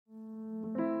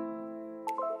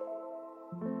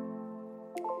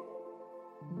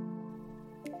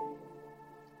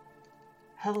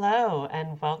Hello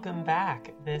and welcome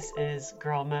back. This is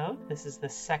Girl Mode. This is the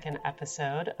second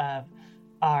episode of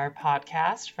our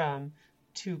podcast from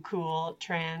Two Cool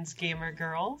Trans Gamer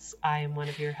Girls. I am one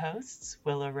of your hosts,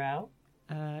 Willow Rowe.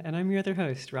 And I'm your other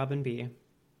host, Robin B.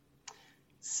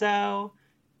 So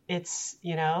it's,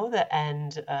 the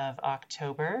end of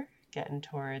October, getting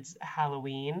towards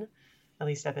Halloween, at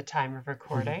least at the time of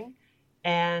recording.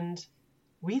 And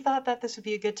we thought that this would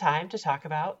be a good time to talk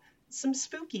about some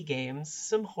spooky games,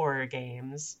 some horror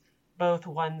games, both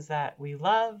ones that we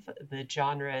love, the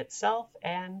genre itself,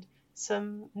 and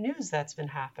some news that's been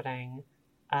happening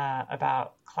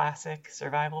about classic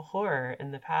survival horror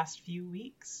in the past few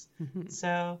weeks.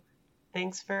 So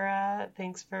thanks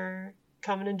for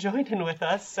coming and joining with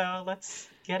us. So let's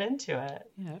get into it.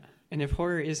 Yeah. And if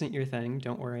horror isn't your thing,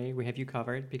 don't worry, we have you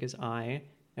covered because I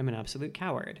am an absolute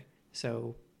coward.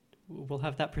 So we'll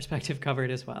have that perspective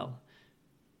covered as well.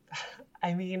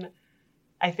 I mean,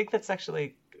 I think that's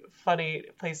actually a funny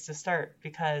place to start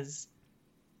because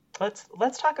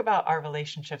let's talk about our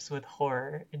relationships with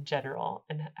horror in general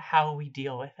and how we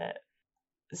deal with it.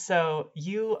 So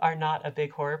you are not a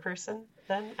big horror person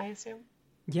then, I assume?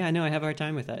 Yeah, no, I have a hard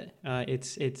time with it.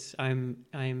 I'm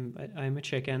a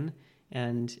chicken,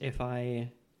 and if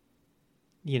I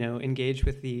engage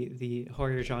with the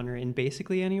horror genre in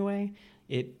basically any way,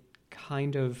 it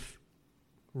kind of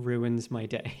ruins my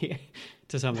day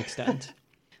to some extent.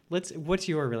 What's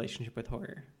your relationship with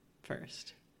horror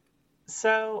first?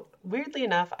 So weirdly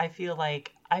enough, I feel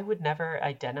like I would never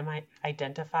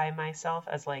identify myself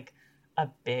as like a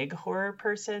big horror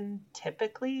person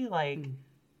typically.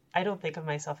 I don't think of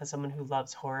myself as someone who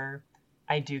loves horror.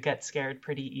 I do get scared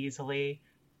pretty easily.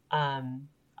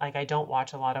 I don't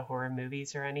watch a lot of horror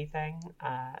movies or anything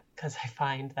because I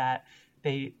find that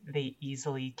they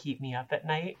easily keep me up at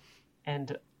night.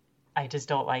 And I just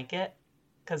don't like it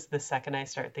because the second I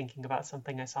start thinking about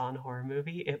something I saw in a horror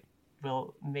movie, it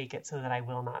will make it so that I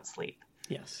will not sleep.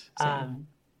 Yes.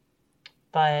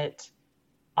 But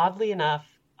oddly enough,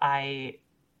 I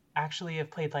actually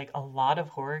have played like a lot of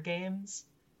horror games,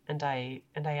 and I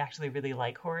actually really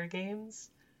like horror games.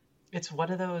 It's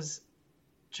one of those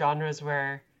genres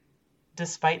where,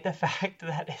 despite the fact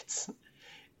that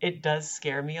it does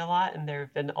scare me a lot, and there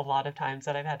have been a lot of times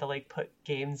that I've had to like put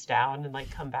games down and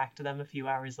like come back to them a few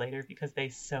hours later because they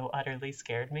so utterly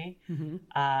scared me.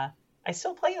 I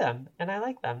still play them and I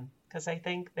like them because I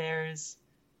think there's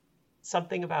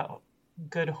something about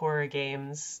good horror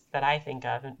games that I think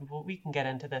of, and we can get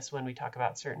into this when we talk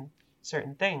about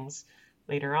certain things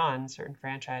later on, certain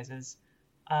franchises.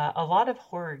 A lot of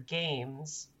horror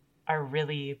games are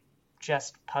really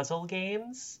just puzzle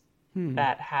games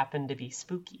that happen to be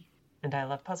spooky, and I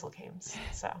love puzzle games,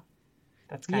 so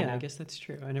that's kind of... I guess that's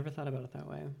true. I never thought about it that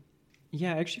way.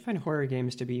 Yeah, I actually find horror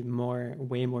games to be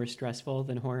way more stressful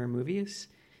than horror movies,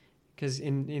 because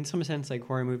in some sense, like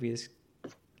horror movies,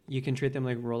 you can treat them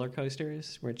like roller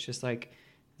coasters, where it's just like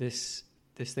this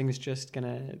thing's just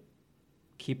gonna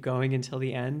keep going until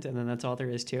the end, and then that's all there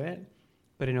is to it.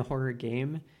 But in a horror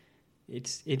game, I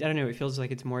don't know, it feels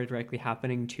like it's more directly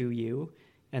happening to you.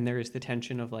 And there is the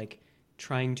tension of like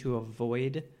trying to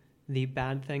avoid the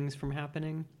bad things from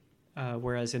happening.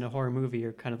 Whereas in a horror movie,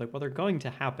 you're kind of like, well, they're going to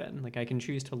happen. Like I can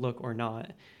choose to look or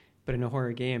not. But in a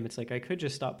horror game, it's like I could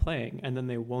just stop playing and then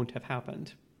they won't have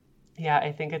happened. Yeah,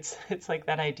 I think it's like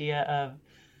that idea of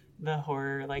the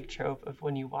horror like trope of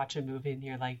when you watch a movie and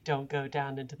you're like, don't go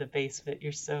down into the basement.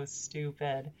 You're so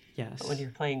stupid. Yes. But when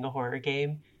you're playing a horror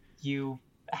game, you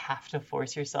have to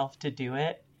force yourself to do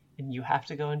it. And you have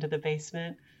to go into the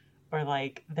basement. Or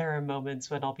like there are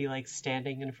moments when I'll be like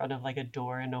standing in front of like a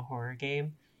door in a horror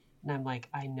game and I'm like,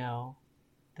 I know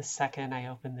the second I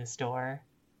open this door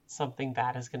something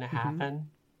bad is going to happen,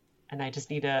 and I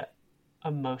just need to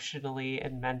emotionally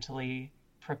and mentally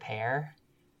prepare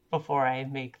before I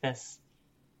make this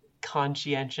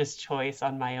conscientious choice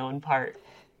on my own part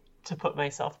to put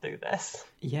myself through this.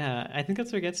 Yeah, I think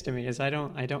that's what gets to me is I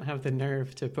don't have the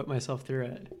nerve to put myself through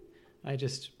it. I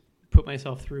just put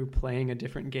myself through playing a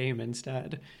different game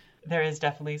instead. There is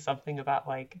definitely something about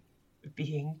like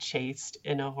being chased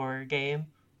in a horror game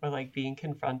or like being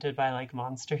confronted by like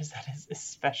monsters that is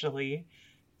especially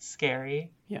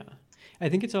scary. Yeah. I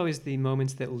think it's always the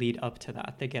moments that lead up to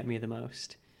that get me the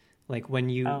most. Like when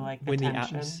the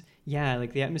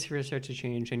atmosphere starts to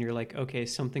change and you're like, okay,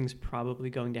 something's probably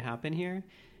going to happen here.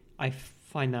 I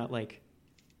find that like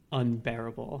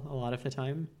unbearable a lot of the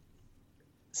time.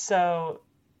 So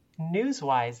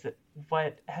news-wise,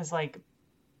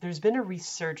 there's been a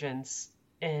resurgence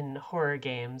in horror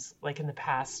games, like in the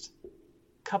past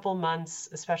couple months,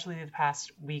 especially the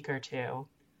past week or two.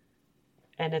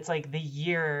 And it's like the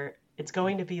year, it's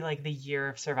going to be like the year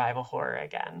of survival horror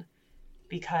again,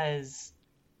 because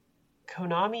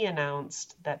Konami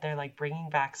announced that they're like bringing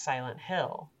back Silent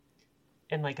Hill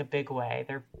in like a big way.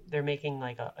 They're making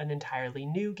like an entirely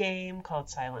new game called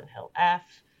Silent Hill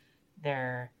F.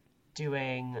 They're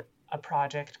doing a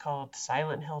project called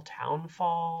Silent Hill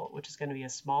Townfall, which is going to be a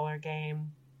smaller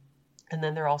game. And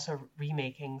then they're also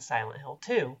remaking Silent Hill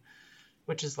 2,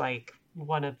 which is like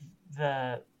one of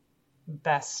the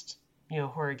best,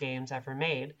 horror games ever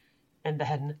made. And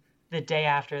then the day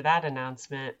after that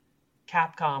announcement,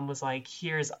 Capcom was like,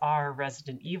 here's our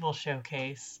Resident Evil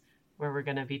showcase where we're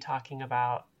going to be talking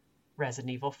about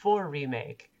Resident Evil 4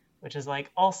 remake, which is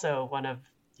like also one of,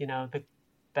 the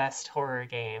best horror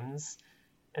games.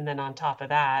 And then on top of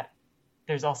that,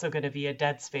 there's also going to be a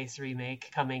Dead Space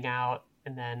remake coming out,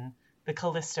 and then the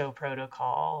Callisto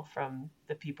Protocol from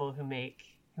the people who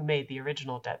made the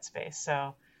original Dead Space.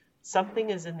 So something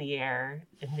is in the air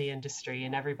in the industry,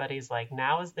 and everybody's like,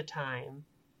 now is the time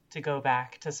to go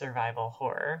back to survival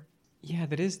horror. Yeah,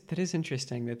 that is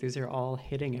interesting that these are all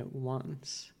hitting at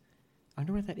once. I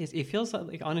wonder what that is. It feels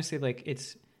like honestly, like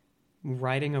it's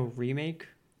riding a remake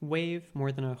wave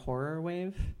more than a horror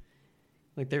wave.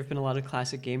 Like there have been a lot of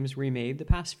classic games remade the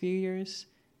past few years.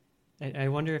 I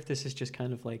wonder if this is just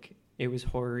kind of like it was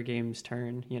horror games'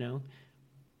 turn,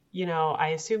 I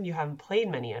assume you haven't played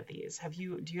many of these.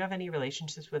 Do you have any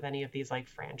relationships with any of these like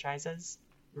franchises,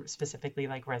 specifically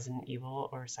like Resident Evil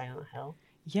or Silent Hill?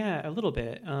 Yeah, a little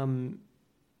bit.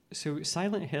 So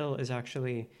Silent Hill is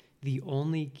actually the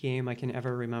only game I can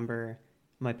ever remember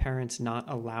my parents not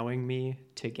allowing me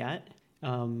to get.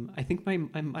 I think I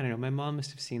don't know, my mom must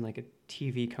have seen like a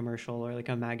TV commercial or like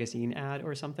a magazine ad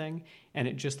or something, and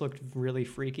it just looked really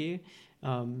freaky.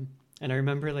 And I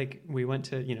remember like we went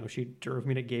to, she drove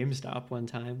me to GameStop one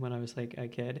time when I was like a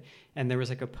kid, and there was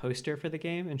like a poster for the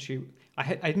game, and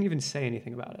I didn't even say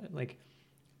anything about it. Like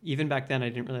even back then I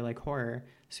didn't really like horror,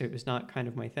 so it was not kind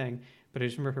of my thing. But I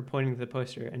just remember her pointing to the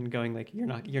poster and going like, you're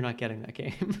not getting that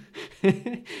game.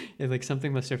 Like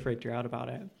something must have freaked her out about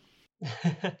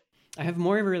it. I have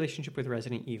more of a relationship with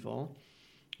Resident Evil,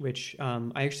 which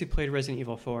I actually played Resident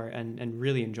Evil 4 and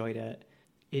really enjoyed it.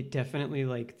 It definitely,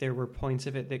 like, there were points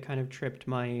of it that kind of tripped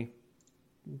my,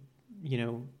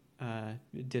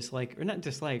 dislike, or not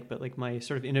dislike, but like my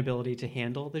sort of inability to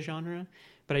handle the genre.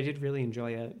 But I did really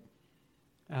enjoy it.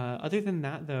 Other than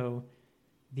that, though,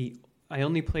 I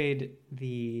only played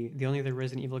the only other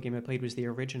Resident Evil game I played was the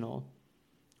original,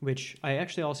 which I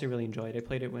actually also really enjoyed. I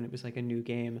played it when it was like a new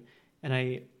game, and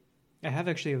I have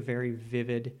actually a very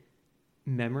vivid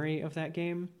memory of that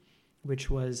game, which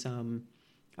was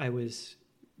I was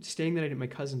staying that night at my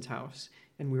cousin's house,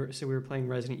 and we were playing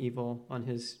Resident Evil on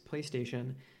his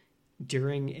PlayStation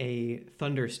during a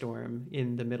thunderstorm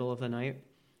in the middle of the night.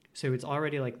 So it's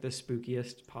already like the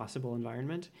spookiest possible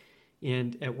environment.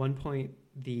 And at one point,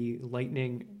 the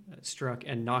lightning struck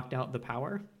and knocked out the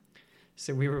power.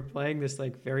 So we were playing this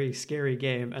like very scary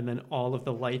game, and then all of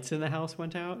the lights in the house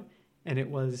went out, and it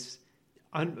was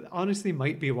honestly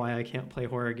might be why I can't play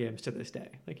horror games to this day.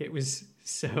 Like it was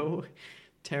so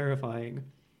terrifying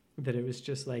that it was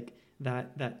just like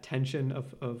that tension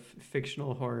of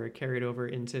fictional horror carried over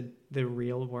into the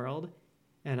real world,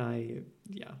 and I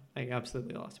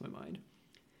absolutely lost my mind.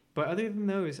 But other than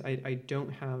those, I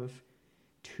don't have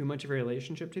too much of a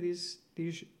relationship to these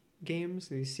games,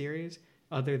 these series,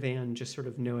 other than just sort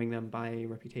of knowing them by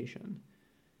reputation.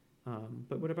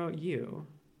 But what about you?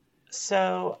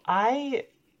 So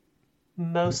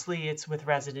mostly it's with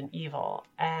Resident Evil.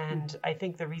 And I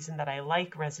think the reason that I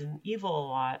like Resident Evil a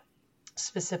lot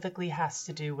specifically has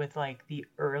to do with like the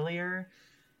earlier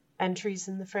entries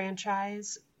in the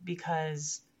franchise,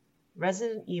 because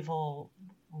Resident Evil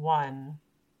 1,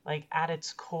 like at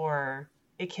its core,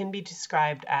 it can be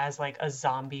described as like a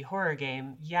zombie horror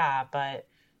game. Yeah, but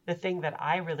the thing that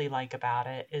I really like about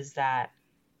it is that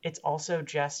it's also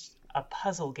just a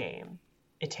puzzle game.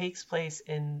 It takes place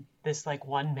in this like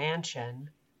one mansion,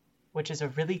 which is a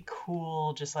really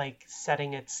cool just like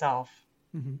setting itself.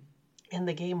 Mm-hmm. And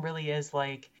the game really is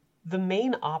like the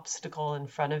main obstacle in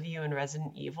front of you in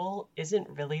Resident Evil isn't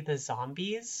really the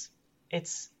zombies.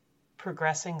 It's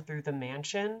progressing through the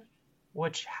mansion,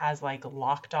 which has like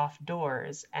locked off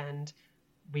doors and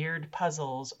weird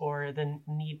puzzles or the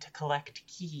need to collect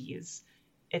keys.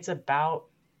 It's about,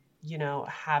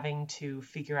 having to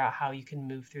figure out how you can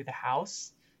move through the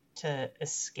house to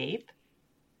escape.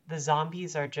 The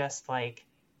zombies are just like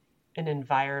an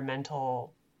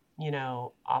environmental,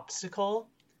 obstacle,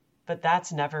 but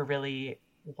that's never really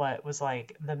what was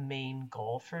like the main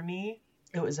goal for me.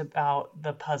 It was about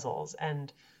the puzzles,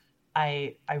 and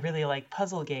I really like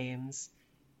puzzle games,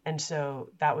 and so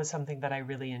that was something that I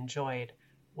really enjoyed,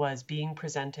 was being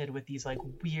presented with these like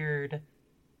weird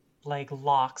like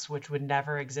locks which would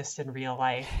never exist in real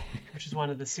life, which is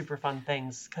one of the super fun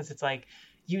things because it's like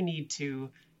you need to,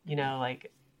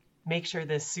 like make sure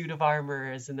this suit of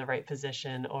armor is in the right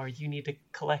position, or you need to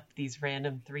collect these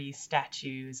random three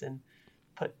statues and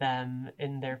put them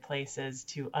in their places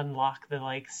to unlock the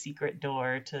like secret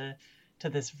door to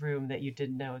this room that you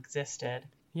didn't know existed.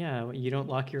 Yeah, you don't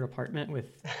lock your apartment with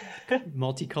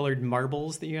multicolored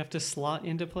marbles that you have to slot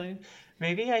into place.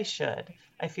 Maybe I should.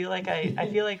 I feel like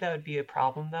that would be a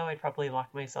problem though. I'd probably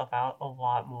lock myself out a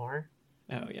lot more.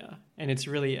 Oh yeah, and it's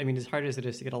really, I mean, as hard as it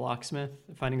is to get a locksmith,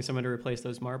 finding someone to replace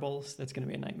those marbles, that's going to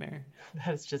be a nightmare.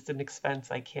 That's just an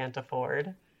expense I can't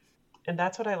afford. And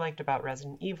that's what I liked about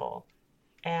Resident Evil.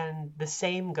 And the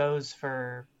same goes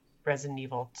for Resident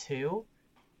Evil 2,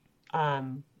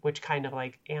 which kind of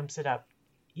like amps it up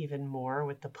even more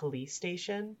with the police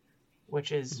station,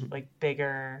 which is like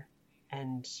bigger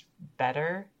and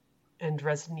better. And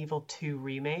Resident Evil 2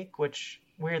 Remake, which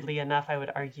weirdly enough I would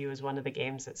argue is one of the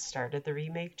games that started the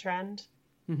remake trend,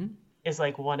 is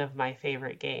like one of my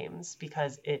favorite games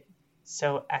because it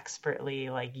so expertly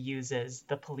like uses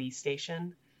the police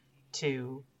station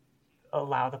to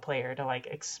allow the player to like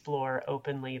explore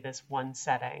openly this one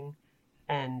setting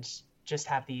and just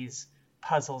have these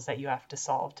puzzles that you have to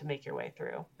solve to make your way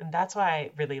through. And that's why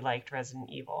I really liked Resident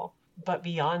Evil. But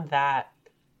beyond that,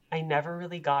 I never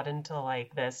really got into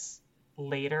like this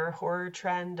later horror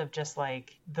trend of just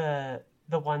like the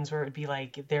ones where it would be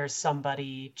like there's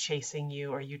somebody chasing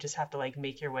you, or you just have to like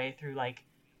make your way through like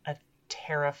a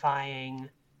terrifying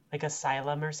like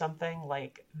asylum or something,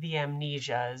 like the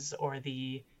Amnesias or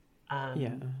the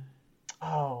Yeah.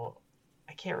 oh,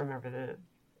 I can't remember the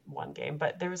one game,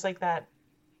 but there was like that.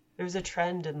 There was a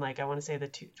trend in like I want to say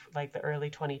the early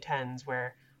 2010s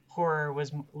where horror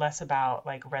was less about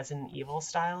like Resident Evil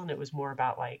style, and it was more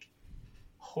about like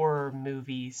horror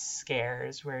movie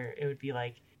scares where it would be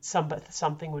like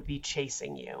something would be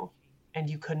chasing you, and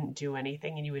you couldn't do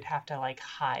anything, and you would have to like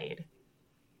hide.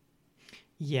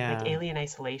 Yeah. Like Alien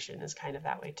Isolation is kind of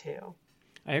that way too.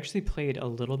 I actually played a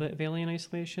little bit of Alien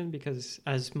Isolation because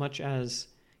as much as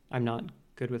I'm not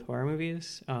good with horror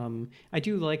movies, I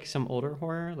do like some older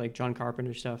horror, like John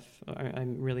Carpenter stuff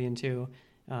I'm really into.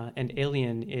 And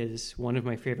Alien is one of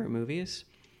my favorite movies.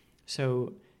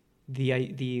 So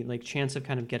the like chance of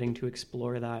kind of getting to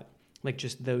explore that, like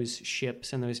just those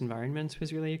ships and those environments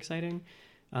was really exciting.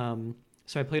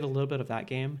 So I played a little bit of that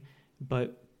game,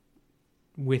 but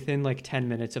within like 10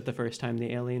 minutes of the first time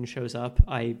the alien shows up,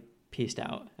 I pieced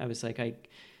out. I was like,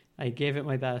 I gave it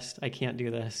my best. I can't do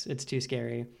this. It's too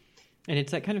scary. And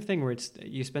it's that kind of thing where it's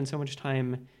you spend so much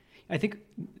time. I think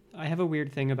I have a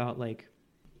weird thing about like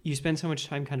you spend so much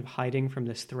time kind of hiding from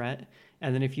this threat,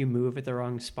 and then if you move at the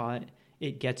wrong spot,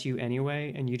 it gets you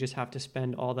anyway, and you just have to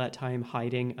spend all that time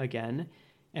hiding again.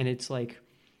 And it's like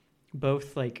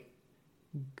both like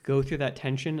go through that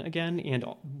tension again and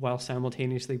while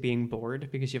simultaneously being bored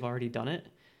because you've already done it.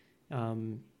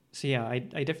 So yeah, I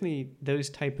definitely, those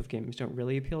type of games don't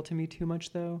really appeal to me too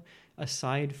much though,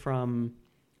 aside from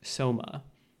Soma.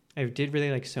 I did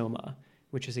really like Soma,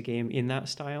 which is a game in that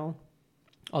style,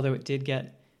 although it did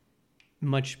get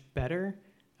much better.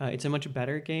 It's a much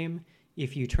better game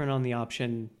if you turn on the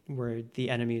option where the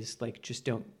enemies like just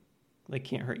don't like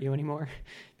can't hurt you anymore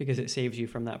because it saves you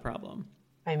from that problem.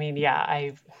 I mean, yeah,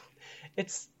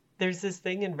 there's this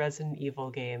thing in Resident Evil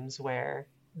games where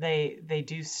they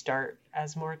do start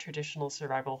as more traditional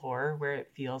survival horror where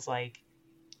it feels like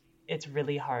it's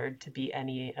really hard to beat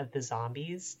any of the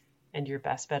zombies and your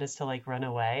best bet is to like run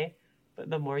away. But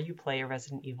the more you play a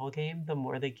Resident Evil game, the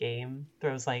more the game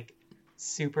throws like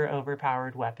super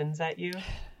overpowered weapons at you.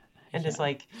 And it's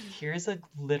like, here's a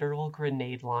literal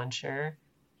grenade launcher,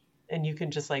 and you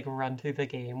can just like run through the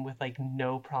game with like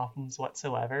no problems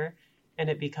whatsoever. And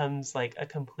it becomes like a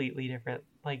completely different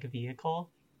like vehicle.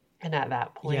 And at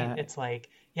that point, it's like,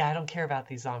 yeah, I don't care about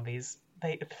these zombies.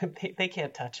 They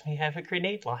can't touch me. I have a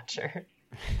grenade launcher.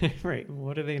 Right.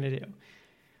 What are they going to do?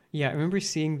 Yeah, I remember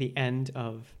seeing the end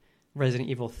of Resident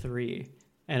Evil 3,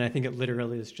 and I think it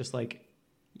literally is just like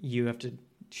you have to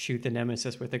shoot the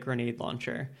nemesis with a grenade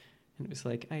launcher. And it was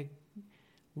like,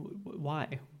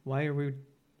 why?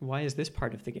 Why is this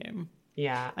part of the game?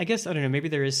 Yeah. I guess, I don't know, maybe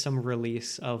there is some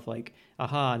release of like,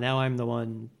 aha, now I'm the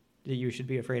one that you should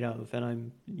be afraid of, and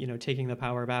I'm, taking the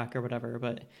power back or whatever.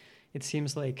 But it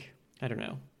seems like, I don't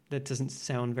know, that doesn't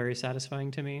sound very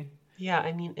satisfying to me. Yeah,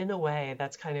 I mean, in a way,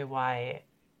 that's kind of why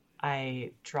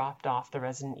I dropped off the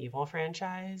Resident Evil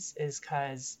franchise, is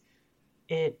because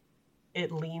it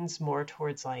it leans more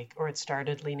towards like, or it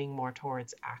started leaning more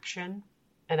towards action.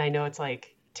 And I know it's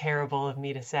like terrible of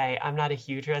me to say, I'm not a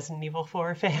huge Resident Evil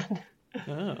 4 fan.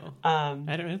 Oh,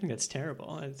 I don't think that's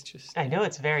terrible. It's just, I know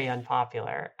it's very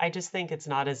unpopular. I just think it's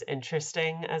not as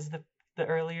interesting as the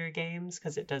earlier games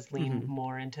because it does lean mhm.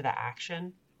 more into the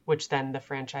action, which then the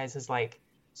franchise has like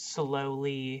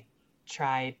slowly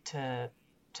tried to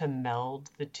meld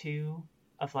the two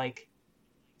of like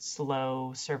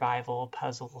slow survival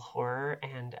puzzle horror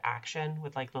and action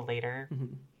with like the later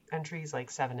Mhm. entries like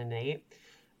 7 and 8,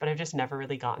 but I've just never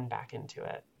really gotten back into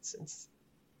it since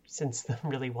the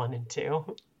really 1 and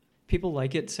 2. People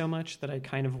like it so much that I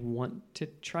kind of want to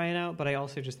try it out, but I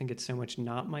also just think it's so much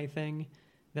not my thing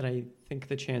that I think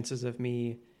the chances of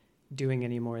me doing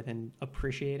any more than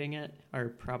appreciating it are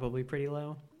probably pretty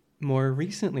low. More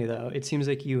recently, though, it seems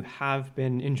like you have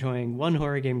been enjoying one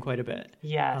horror game quite a bit.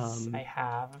 Yes, I Um,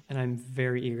 have. and I'm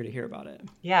very eager to hear about it.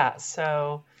 Yeah,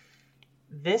 so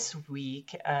this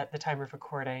week at the time of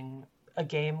recording, a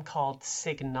game called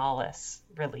Signalis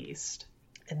released.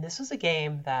 And this was a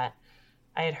game that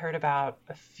I had heard about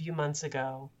a few months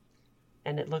ago,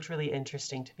 and it looked really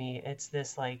interesting to me. It's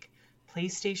this like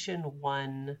PlayStation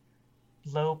 1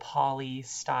 low poly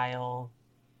style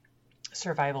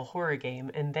survival horror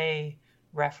game, and they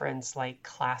reference like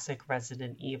classic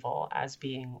Resident Evil as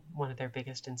being one of their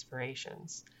biggest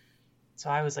inspirations. So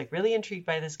I was like really intrigued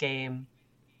by this game,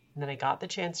 and then I got the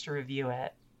chance to review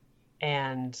it,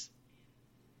 and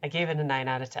I gave it a 9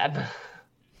 out of 10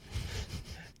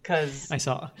 because I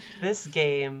saw. this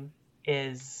game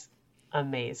is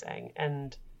amazing.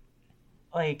 And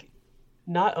like,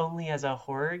 not only as a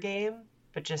horror game,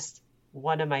 but just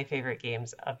one of my favorite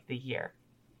games of the year.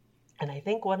 And I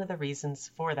think one of the reasons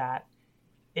for that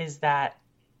is that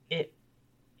it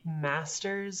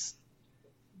masters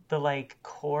the like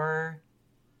core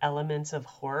elements of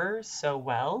horror so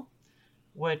well,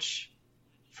 which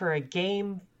for a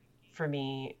game for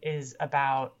me is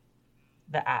about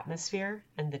the atmosphere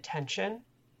and the tension.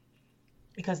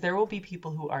 Because there will be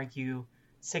people who argue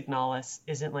Signalis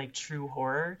isn't like true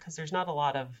horror because there's not a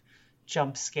lot of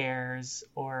jump scares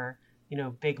or,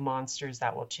 big monsters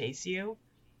that will chase you,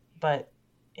 but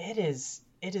it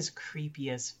is creepy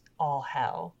as all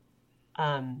hell.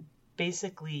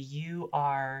 Basically, you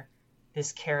are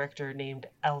this character named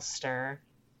Elster,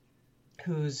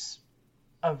 who's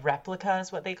a replica,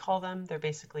 is what they call them. They're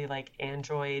basically like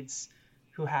androids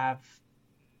who have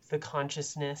the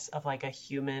consciousness of like a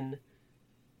human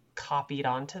copied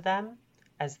onto them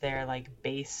as their like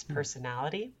base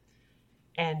personality.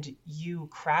 And you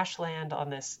crash land on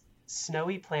this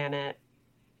snowy planet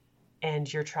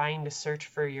and you're trying to search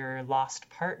for your lost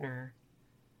partner,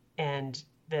 and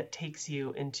that takes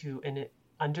you into an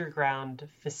underground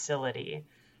facility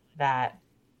that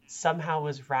somehow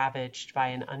was ravaged by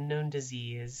an unknown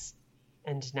disease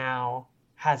and now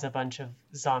has a bunch of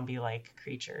zombie-like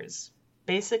creatures.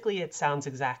 Basically, it sounds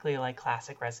exactly like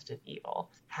classic Resident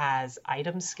Evil. Has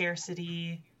item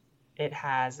scarcity, it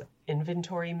has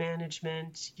inventory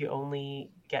management. You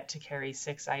only get to carry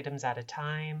 6 items at a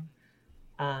time.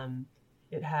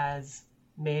 It has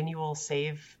manual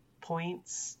save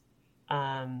points.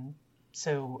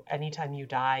 So anytime you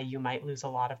die, you might lose a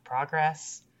lot of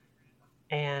progress.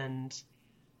 And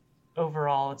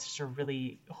overall, it's just a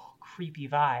really creepy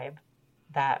vibe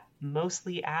that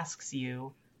mostly asks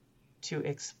you to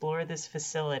explore this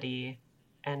facility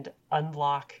and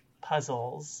unlock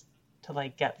puzzles to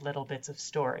like get little bits of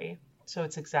story. So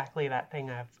it's exactly that thing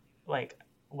of like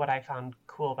what I found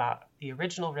cool about the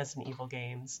original Resident Evil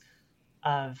games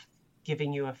of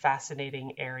giving you a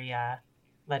fascinating area,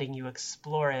 letting you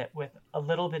explore it with a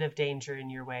little bit of danger in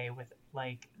your way with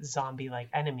like zombie like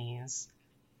enemies,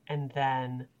 and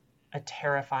then a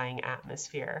terrifying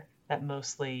atmosphere that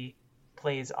mostly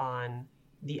plays on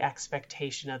the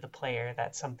expectation of the player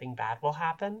that something bad will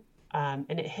happen.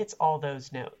 And it hits all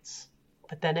those notes.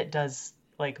 But then it does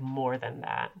like more than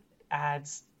that. It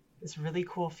adds this really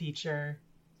cool feature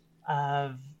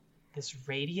of this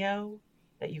radio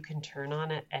that you can turn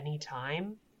on at any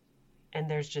time. And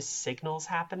there's just signals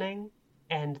happening.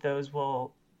 And those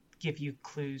will give you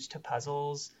clues to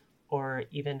puzzles or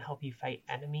even help you fight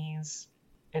enemies.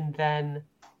 And then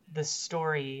the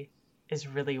story is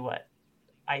really what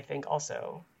I think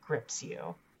also grips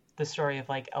you. The story of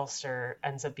like Elster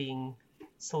ends up being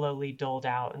slowly doled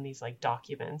out in these like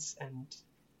documents and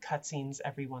cutscenes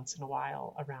every once in a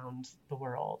while around the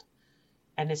world.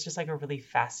 And it's just like a really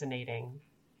fascinating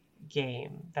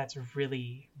game that's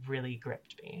really, really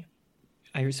gripped me.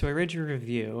 So I read your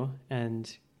review,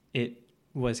 and it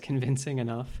was convincing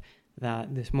enough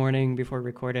that this morning before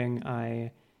recording,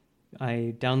 I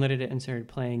I downloaded it and started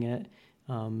playing it.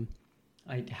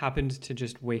 I happened to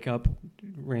just wake up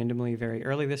randomly very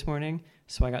early this morning,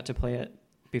 so I got to play it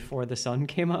before the sun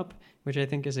came up, which I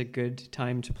think is a good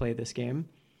time to play this game.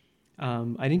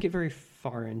 I didn't get very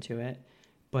far into it,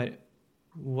 but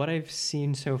what I've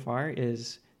seen so far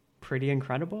is pretty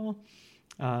incredible.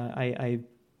 I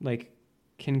like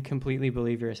can completely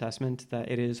believe your assessment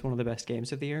that it is one of the best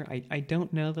games of the year. I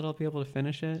don't know that I'll be able to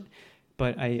finish it,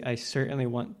 but I certainly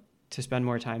want to spend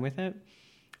more time with it.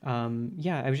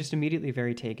 Yeah, I was just immediately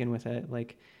very taken with it.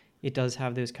 Like, it does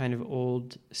have those kind of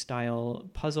old style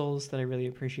puzzles that I really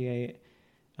appreciate.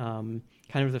 Kind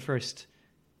of the first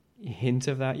hint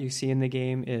of that you see in the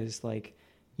game is like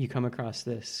you come across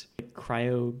this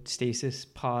cryostasis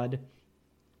pod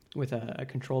with a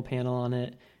control panel on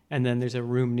it, and then there's a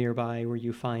room nearby where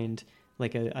you find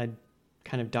like a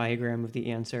kind of diagram of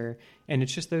the answer, and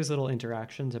it's just those little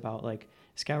interactions about like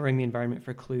scouring the environment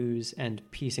for clues and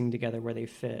piecing together where they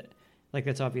fit. Like,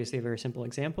 that's obviously a very simple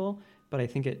example, but I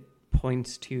think it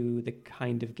points to the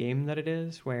kind of game that it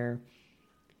is, where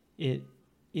it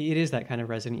is that kind of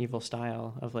Resident Evil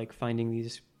style of like finding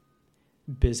these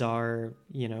bizarre,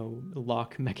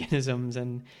 lock mechanisms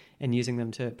and using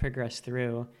them to progress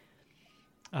through.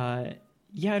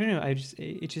 Yeah, I don't know.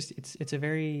 It's a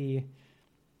very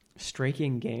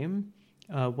striking game.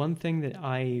 One thing that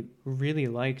I really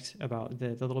liked about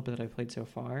the little bit that I've played so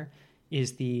far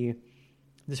is the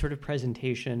sort of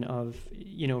presentation of,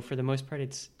 for the most part,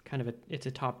 it's kind of it's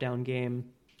a top-down game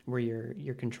where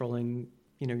you're controlling,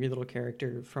 your little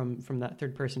character from that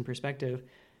third-person perspective,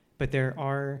 but there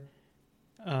are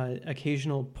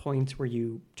occasional points where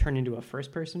you turn into a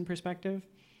first-person perspective,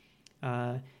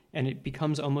 and it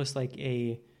becomes almost like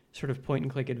a sort of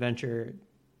point-and-click adventure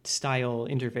style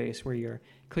interface where you're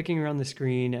clicking around the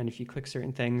screen, and if you click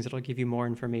certain things, it'll give you more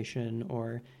information,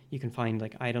 or you can find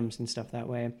like items and stuff that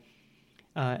way.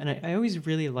 And I always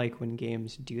really like when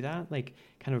games do that, like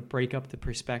kind of break up the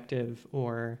perspective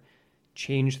or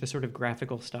change the sort of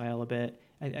graphical style a bit.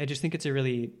 I just think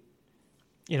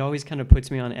it always kind of puts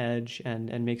me on edge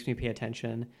and makes me pay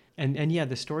attention. And yeah,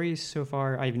 the story so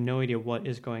far, I have no idea what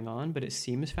is going on, but it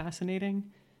seems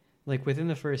fascinating. Like, within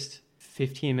the first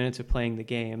 15 minutes of playing the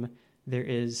game, there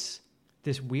is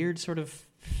this weird sort of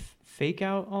fake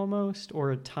out almost,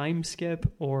 or a time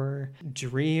skip or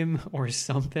dream or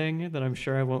something that I'm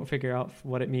sure I won't figure out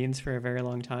what it means for a very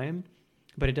long time.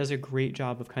 But it does a great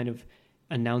job of kind of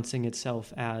announcing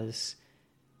itself as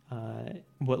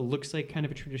what looks like kind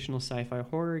of a traditional sci-fi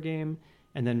horror game,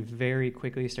 and then very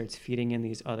quickly starts feeding in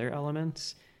these other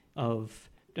elements of,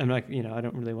 I'm not, I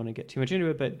don't really want to get too much into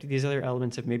it, but these other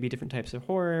elements of maybe different types of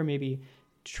horror, maybe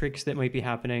tricks that might be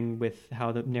happening with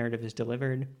how the narrative is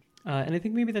delivered. And I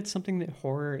think maybe that's something that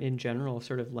horror in general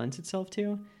sort of lends itself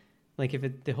to. Like,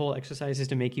 if the whole exercise is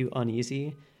to make you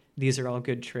uneasy, these are all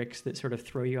good tricks that sort of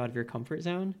throw you out of your comfort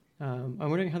zone. I'm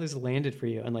wondering how this landed for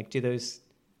you, and like, do those,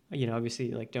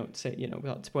 obviously, like, don't say,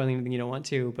 without spoiling anything you don't want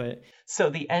to, but. So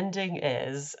the ending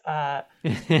is,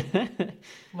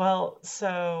 well,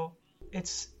 so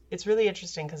it's really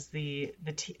interesting because the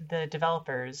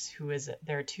developers,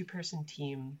 they're a 2-person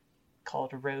team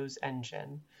called Rose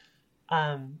Engine.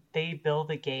 They build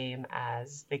the game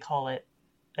as, they call it,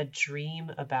 a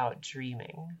dream about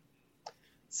dreaming.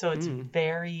 So it's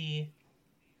very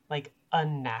like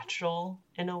unnatural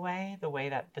in a way, the way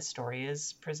that the story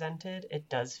is presented. It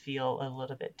does feel a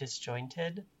little bit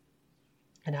disjointed,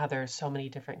 and how there are so many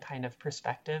different kind of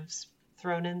perspectives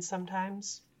thrown in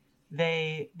sometimes.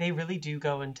 They really do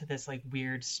go into this like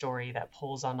weird story that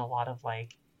pulls on a lot of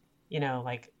like,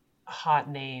 like hot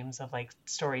names of like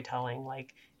storytelling.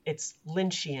 Like, it's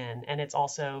Lynchian, and it's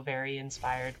also very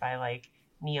inspired by like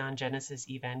Neon Genesis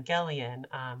Evangelion,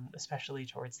 especially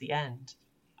towards the end.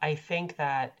 I think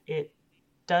that it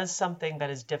does something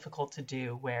that is difficult to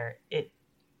do, where it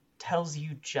tells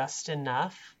you just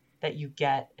enough that you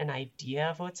get an idea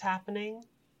of what's happening,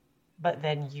 but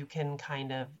then you can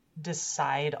kind of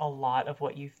decide a lot of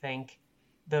what you think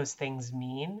those things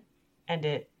mean. And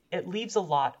it leaves a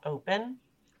lot open,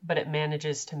 but it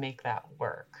manages to make that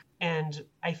work. And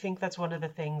I think that's one of the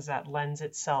things that lends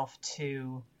itself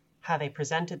to how they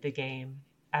presented the game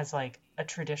as like a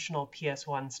traditional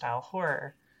PS1 style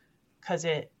horror, because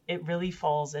it really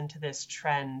falls into this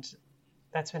trend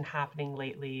that's been happening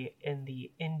lately in the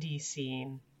indie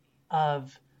scene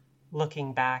of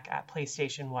looking back at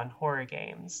PlayStation 1 horror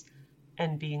games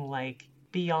and being like,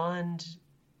 beyond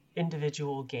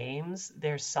individual games,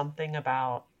 there's something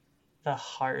about the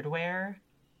hardware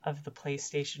of the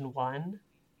PlayStation 1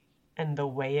 and the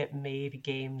way it made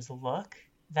games look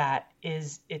that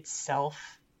is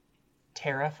itself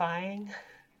terrifying.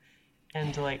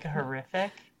 and like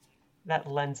horrific that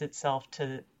lends itself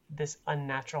to this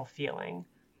unnatural feeling.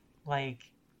 Like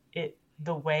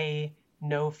the way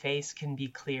no face can be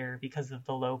clear because of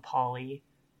the low poly,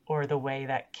 or the way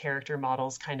that character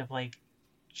models kind of like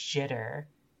jitter.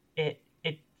 It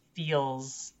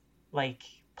feels like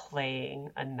playing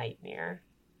a nightmare,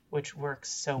 which works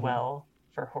so Mhm. well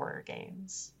for horror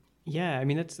games. Yeah, I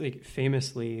mean that's like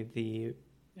famously the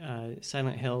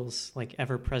Silent Hill's like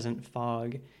ever-present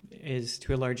fog is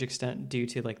to a large extent due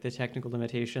to like the technical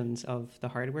limitations of the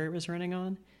hardware it was running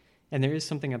on, and there is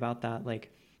something about that,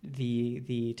 like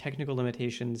the technical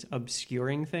limitations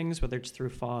obscuring things, whether it's through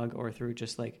fog or through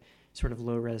just like sort of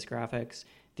low-res graphics.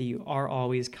 That you are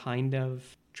always kind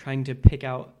of trying to pick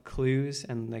out clues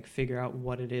and like figure out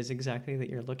what it is exactly that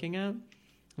you're looking at, and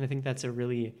I think that's a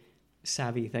really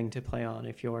savvy thing to play on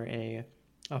if you're a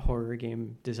horror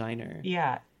game designer.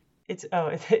 Yeah,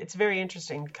 it's very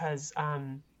interesting because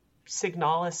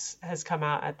Signalis has come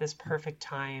out at this perfect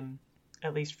time,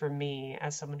 at least for me,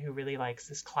 as someone who really likes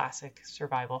this classic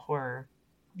survival horror,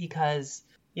 because,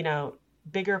 you know,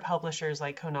 bigger publishers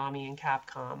like Konami and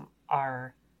Capcom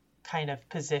are kind of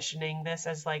positioning this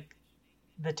as like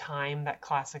the time that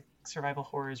classic survival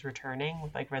horror is returning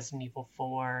with like Resident Evil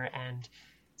 4 and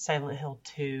Silent Hill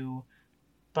 2.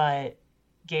 But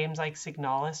games like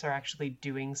Signalis are actually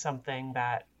doing something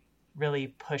that really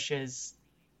pushes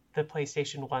the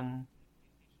PlayStation 1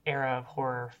 era of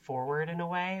horror forward in a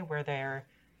way where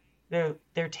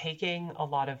they're taking a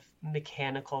lot of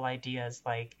mechanical ideas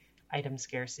like item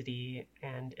scarcity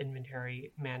and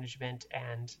inventory management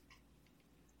and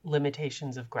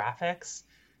limitations of graphics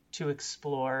to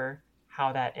explore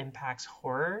how that impacts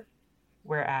horror,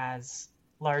 whereas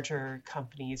larger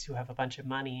companies who have a bunch of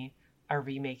money are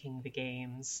remaking the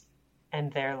games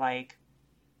and they're like,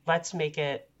 let's make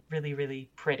it really, really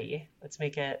pretty. Let's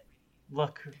make it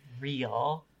look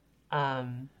real.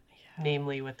 Um, Yeah.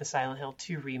 Namely with the Silent Hill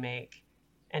 2 remake.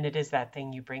 And it is that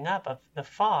thing you bring up of the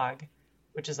fog,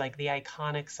 which is like the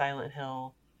iconic Silent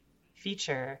Hill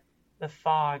feature. The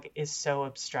fog is so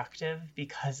obstructive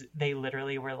because they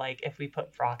literally were like, if we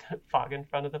put fog in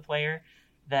front of the player,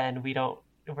 then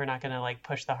we're not going to like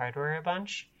push the hardware a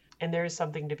bunch. And there is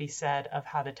something to be said of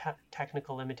how the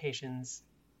technical limitations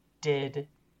did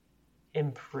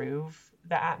improve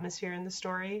the atmosphere in the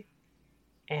story.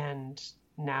 And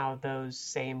now those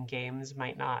same games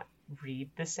might not read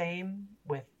the same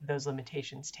with those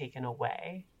limitations taken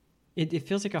away. It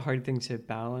feels like a hard thing to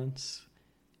balance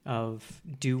of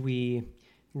do we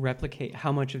replicate,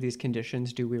 how much of these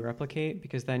conditions do we replicate,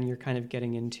 because then you're kind of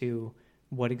getting into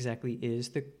what exactly is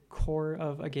the core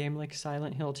of a game like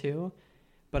Silent Hill 2.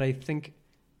 But I think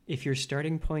if your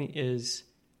starting point is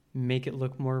make it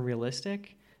look more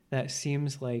realistic, that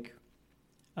seems like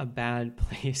a bad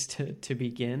place to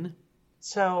begin.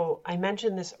 So I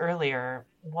mentioned this earlier.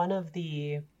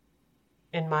 In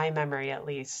my memory at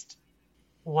least,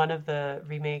 one of the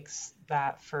remakes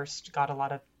that first got a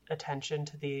lot of attention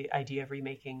to the idea of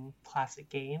remaking classic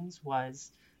games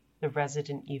was the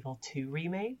Resident Evil 2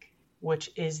 remake, which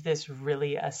is this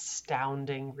really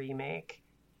astounding remake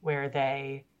where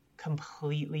they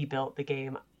completely built the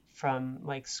game from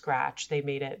like scratch. They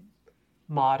made it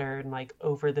modern, like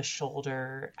over the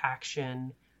shoulder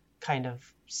action kind of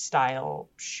style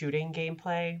shooting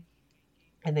gameplay,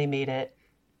 and they made it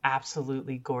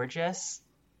absolutely gorgeous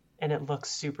and it looks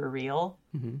super real.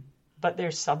 Mm-hmm. But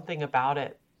there's something about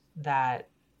it that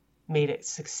made it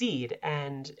succeed.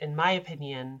 And in my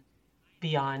opinion,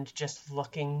 beyond just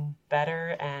looking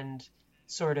better and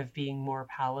sort of being more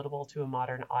palatable to a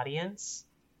modern audience,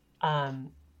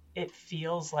 um, it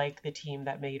feels like the team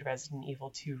that made Resident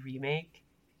Evil 2 Remake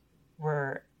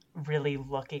were really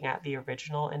looking at the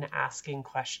original and asking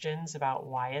questions about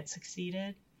why it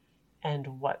succeeded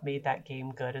and what made that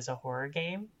game good as a horror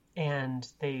game. And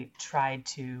they tried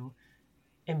to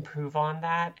improve on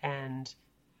that and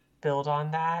build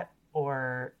on that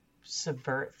or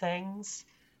subvert things.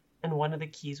 And one of the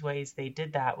keys ways they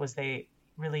did that was they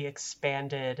really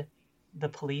expanded the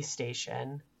police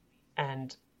station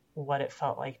and what it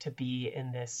felt like to be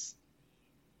in this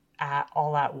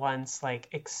all at once like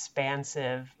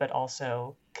expansive but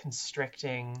also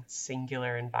constricting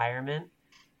singular environment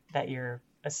that you're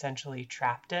essentially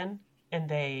trapped in. And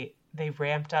they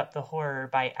ramped up the horror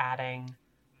by adding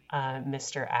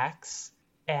Mr. X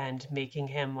and making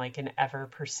him like an ever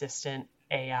persistent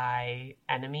AI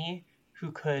enemy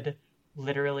who could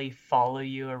literally follow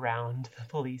you around the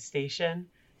police station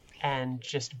and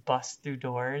just bust through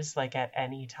doors like at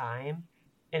any time.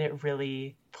 And it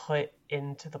really put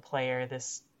into the player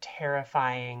this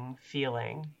terrifying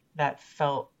feeling that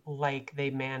felt like they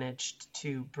managed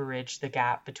to bridge the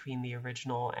gap between the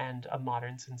original and a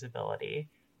modern sensibility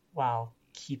while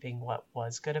keeping what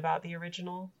was good about the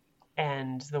original.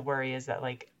 And the worry is that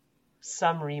like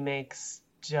some remakes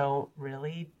don't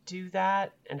really do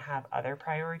that and have other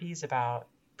priorities about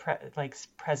like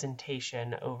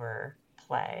presentation over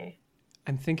play.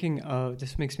 I'm thinking of,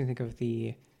 this makes me think of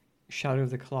the Shadow of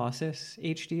the Colossus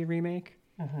HD remake,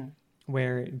 Mm-hmm.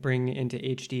 where bring into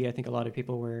HD, I think a lot of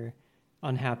people were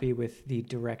unhappy with the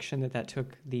direction that that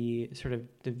took the sort of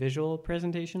the visual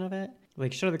presentation of it.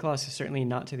 Like Shadow of the Colossus, certainly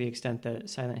not to the extent that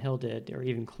Silent Hill did, or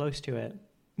even close to it.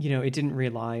 You know, it didn't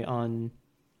rely on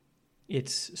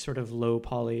its sort of low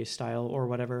poly style or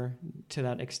whatever to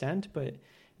that extent, but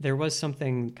there was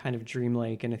something kind of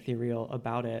dreamlike and ethereal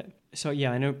about it. So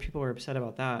yeah, I know people were upset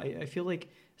about that. I feel like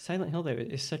Silent Hill though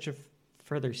is such a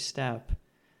further step.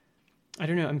 I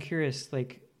don't know. I'm curious,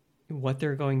 like what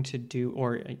they're going to do,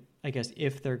 or I guess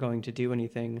if they're going to do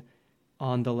anything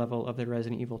on the level of the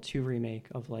Resident Evil 2 remake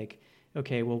of like,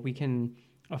 okay, well we can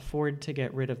afford to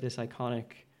get rid of this iconic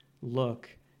look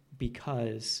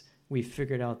because we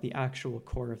figured out the actual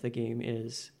core of the game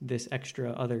is this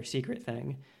extra other secret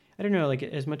thing. I don't know, like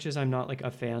as much as I'm not like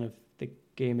a fan of the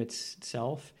game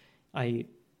itself, I,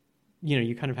 you know,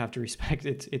 you kind of have to respect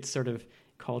its sort of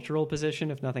cultural position,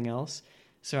 if nothing else.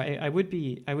 So I would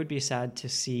be sad to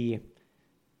see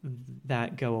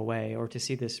that go away, or to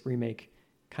see this remake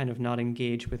kind of not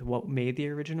engage with what made the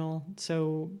original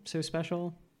so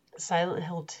special. Silent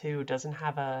Hill 2 doesn't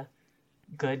have a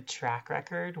good track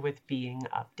record with being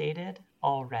updated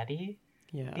already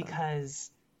Yeah.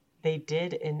 because they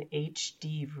did an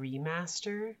HD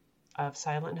remaster of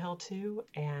Silent Hill 2,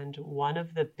 and one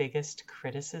of the biggest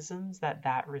criticisms that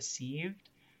that received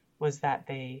was that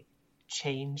they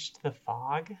changed the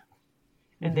fog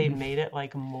and they Mm-hmm. made it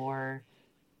like more,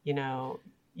 you know,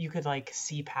 you could like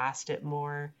see past it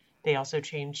more. They also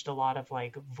changed a lot of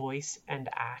like voice and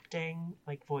acting,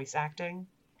 like voice acting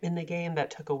in the game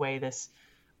that took away this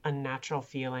unnatural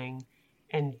feeling.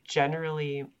 And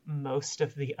generally, most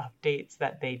of the updates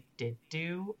that they did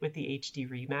do with the HD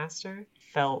remaster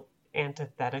felt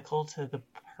antithetical to the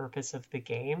purpose of the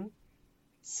game.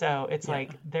 So it's Yeah.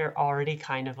 like they're already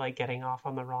kind of like getting off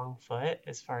on the wrong foot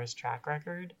as far as track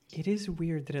record. It is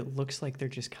weird that it looks like they're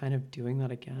just kind of doing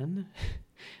that again.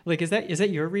 Like, is that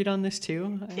your read on this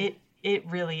too? It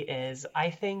really is. I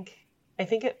think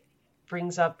it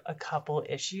brings up a couple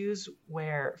issues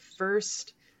where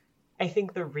first, I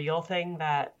think the real thing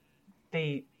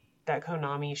they that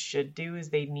Konami should do is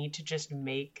they need to just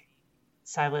make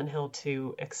Silent Hill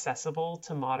 2 accessible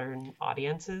to modern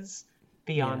audiences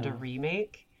beyond a Yeah.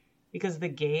 remake because the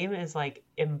game is like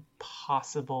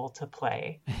impossible to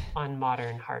play on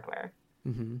modern hardware.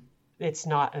 Mm-hmm. It's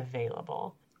not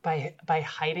available. By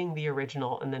hiding the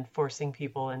original and then forcing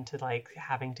people into like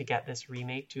having to get this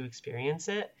remake to experience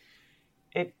it,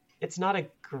 it's not a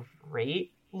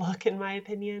great look in my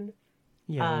opinion.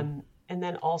 Yeah. And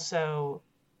then also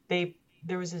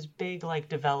there was this big like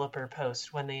developer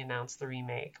post when they announced the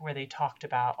remake where they talked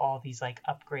about all these like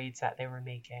upgrades that they were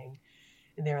making.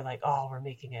 And they were like, "Oh, we're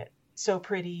making it so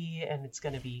pretty and it's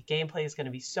going to be gameplay is going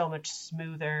to be so much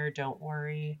smoother, don't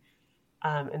worry."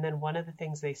 And then one of the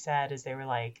things they said is they were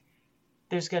like,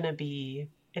 it's going to be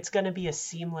a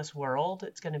seamless world.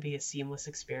 It's going to be a seamless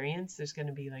experience. There's going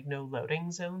to be like no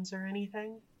loading zones or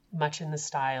anything, much in the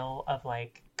style of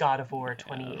like God of War Yeah.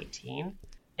 2018.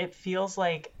 It feels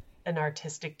like an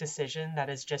artistic decision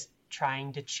that is just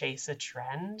trying to chase a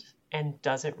trend and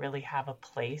doesn't really have a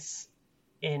place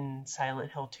in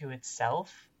Silent Hill 2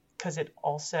 itself, because it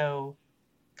also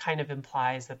kind of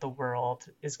implies that the world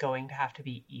is going to have to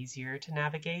be easier to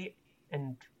navigate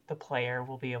and the player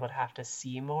will be able to have to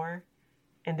see more.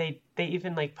 And they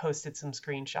even like posted some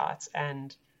screenshots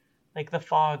and like the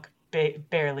fog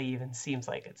barely even seems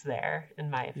like it's there in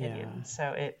my Yeah. opinion.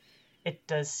 So it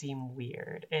does seem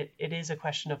weird. It is a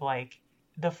question of like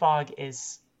the fog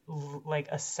is like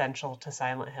essential to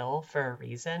Silent Hill for a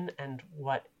reason, and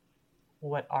what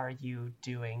are you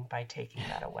doing by taking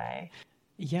that away?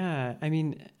 Yeah. I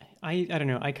mean, I don't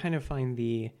know. I kind of find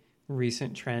the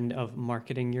recent trend of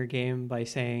marketing your game by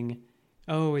saying,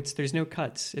 "Oh, there's no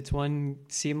cuts. It's one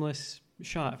seamless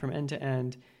shot from end to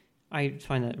end." I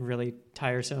find that really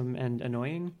tiresome and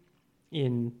annoying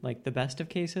in like the best of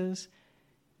cases,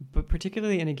 but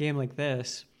particularly in a game like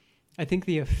this, I think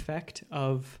the effect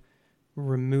of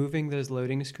removing those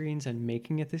loading screens and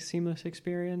making it this seamless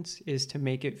experience is to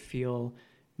make it feel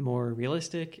more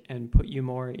realistic and put you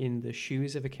more in the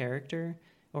shoes of a character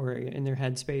or in their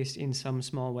headspace in some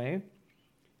small way.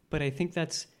 But I think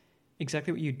that's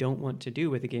exactly what you don't want to do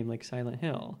with a game like Silent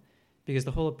Hill, because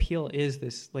the whole appeal is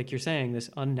this, like you're saying, this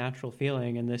unnatural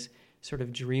feeling and this sort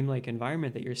of dreamlike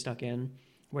environment that you're stuck in,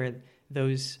 where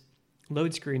those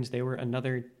load screens, they were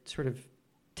another sort of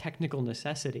technical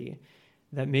necessity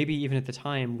that maybe even at the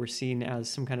time were seen as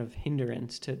some kind of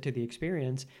hindrance to the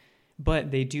experience,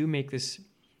 but they do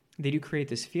create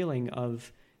this feeling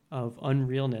of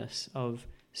unrealness, of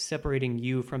separating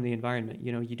you from the environment.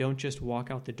 You know, you don't just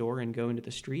walk out the door and go into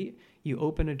the street. You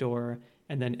open a door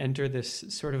and then enter this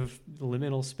sort of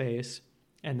liminal space,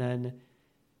 and then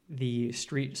the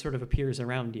street sort of appears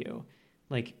around you.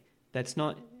 Like, that's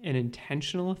not an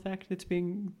intentional effect that's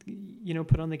being, you know,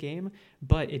 put on the game,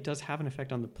 but it does have an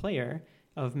effect on the player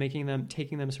of taking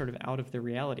them sort of out of the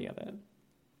reality of it.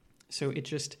 So it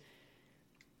just,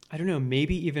 I don't know,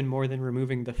 maybe even more than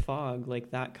removing the fog,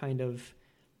 like that kind of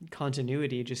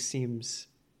continuity just seems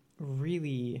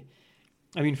really,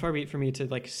 I mean, far be it for me to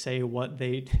like say what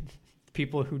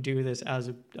people who do this as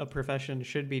a profession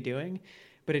should be doing,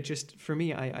 but it just, for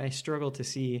me, I struggle to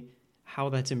see how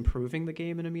that's improving the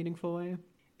game in a meaningful way.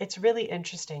 It's really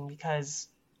interesting because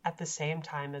at the same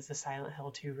time as the Silent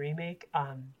Hill 2 remake,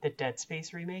 the Dead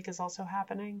Space remake is also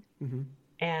happening. Mm-hmm.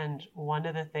 And one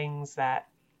of the things that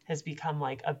has become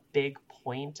like a big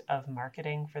point of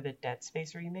marketing for the Dead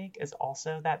Space remake is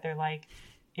also that they're like,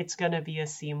 it's going to be a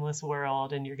seamless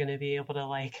world and you're going to be able to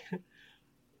like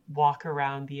walk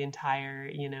around the entire,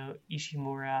 you know,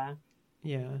 Ishimura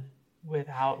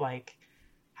without like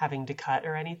having to cut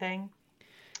or anything.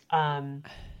 And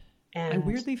I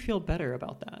weirdly feel better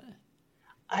about that.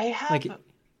 I have like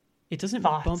it doesn't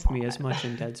bump me as it. much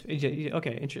in Dead Space.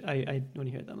 Okay, I want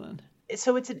to hear them then.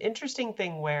 So it's an interesting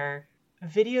thing where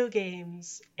video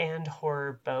games and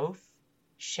horror both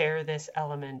share this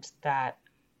element that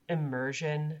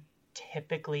immersion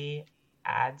typically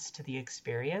adds to the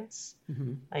experience.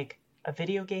 Mm-hmm. Like a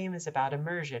video game is about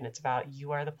immersion. It's about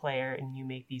you are the player and you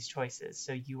make these choices.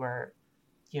 So you are,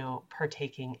 you know,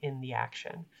 partaking in the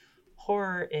action.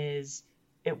 Horror is,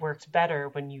 it works better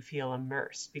when you feel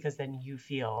immersed because then you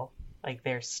feel like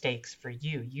there's stakes for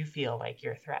you. You feel like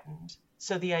you're threatened.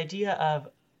 So the idea of,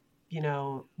 you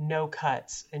know, no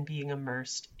cuts and being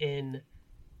immersed in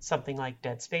something like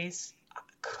Dead Space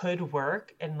could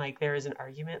work. And like there is an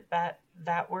argument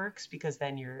that works because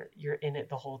then you're in it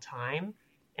the whole time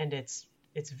and it's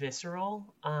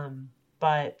visceral.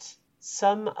 But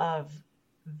some of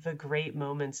the great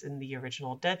moments in the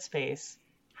original Dead Space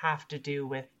have to do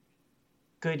with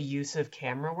good use of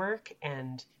camera work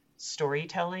and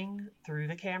storytelling through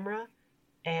the camera.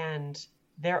 And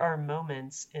there are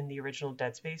moments in the original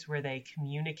Dead Space where they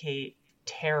communicate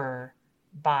terror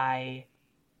by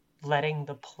letting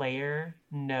the player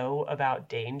know about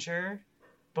danger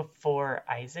before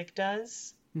Isaac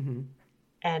does. Mm-hmm.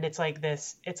 And it's like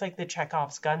the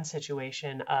Chekhov's gun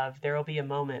situation of there will be a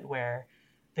moment where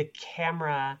the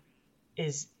camera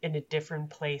is in a different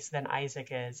place than Isaac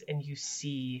is, and you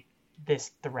see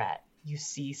this threat. You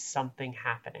see something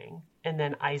happening. And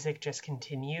then Isaac just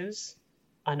continues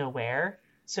unaware.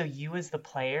 So you as the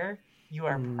player, you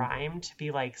are primed to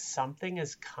be like, something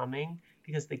is coming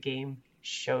because the game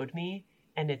showed me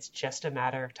and it's just a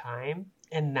matter of time.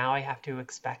 And now I have to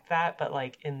expect that. But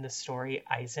like in the story,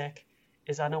 Isaac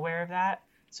is unaware of that.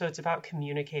 So it's about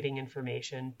communicating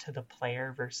information to the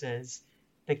player versus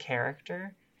the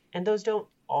character. And those don't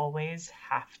always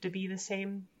have to be the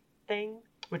same thing,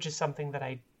 which is something that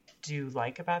I do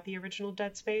like about the original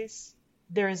Dead Space.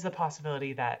 There is the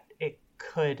possibility that it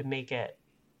could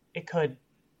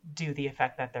do the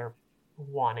effect that they're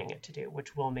wanting it to do,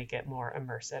 which will make it more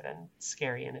immersive and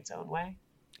scary in its own way.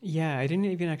 Yeah, I didn't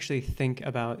even actually think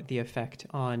about the effect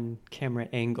on camera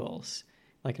angles.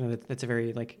 Like, I know that's a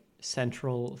very like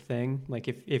central thing. Like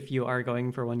if you are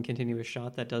going for one continuous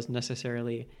shot, that doesn't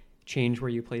necessarily change where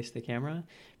you place the camera.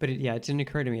 But it didn't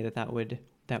occur to me that would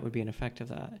be an effect of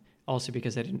that. Also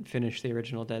because I didn't finish the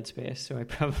original Dead Space, so I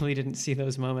probably didn't see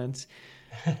those moments.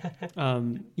 I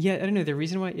don't know. The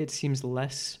reason why it seems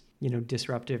less,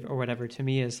 disruptive or whatever to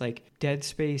me is like Dead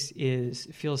Space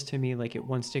feels to me like it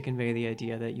wants to convey the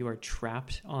idea that you are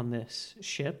trapped on this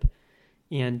ship.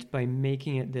 And by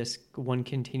making it this one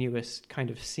continuous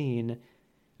kind of scene,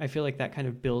 I feel like that kind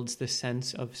of builds the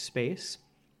sense of space.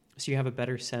 So you have a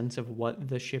better sense of what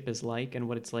the ship is like and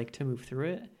what it's like to move through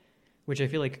it, which I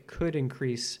feel like could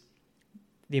increase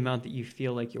the amount that you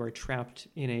feel like you are trapped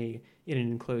in an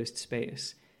enclosed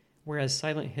space. Whereas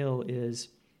Silent Hill is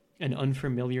an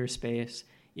unfamiliar space.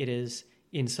 It is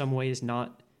in some ways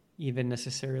not even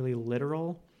necessarily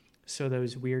literal. So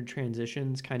those weird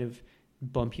transitions kind of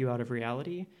bump you out of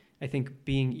reality. I think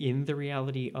being in the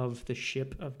reality of the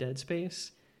ship of Dead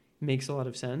Space makes a lot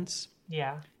of sense.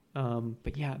 Yeah.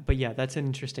 But yeah, that's an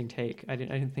interesting take. I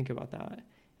didn't think about that.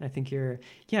 And I think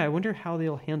I wonder how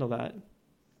they'll handle that.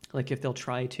 Like if they'll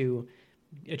try to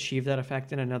achieve that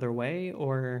effect in another way,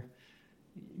 or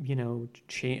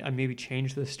maybe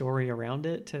change the story around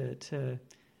it to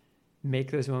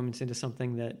make those moments into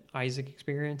something that Isaac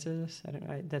experiences. I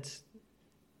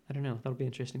don't know. That'll be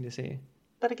interesting to see.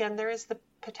 But again, there is the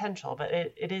potential, but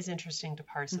it is interesting to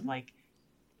parse of Mm-hmm. like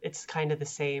it's kind of the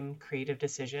same creative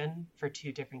decision for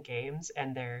two different games,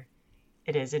 and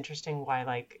it is interesting why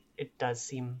like it does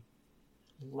seem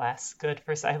less good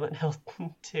for Silent Hill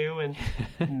 2 and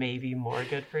maybe more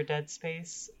good for Dead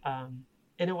Space.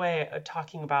 In a way,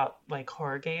 talking about like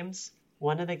horror games,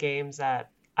 one of the games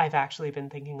that I've actually been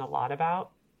thinking a lot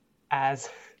about as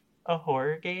a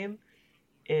horror game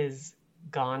is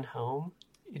Gone Home.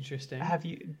 Interesting. Have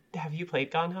you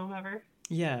played Gone Home ever?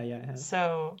 Yeah, I have.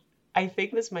 So I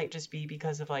think this might just be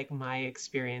because of like my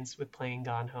experience with playing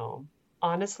Gone Home.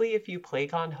 Honestly, if you play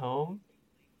Gone Home,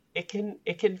 it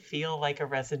can feel like a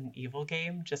Resident Evil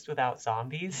game just without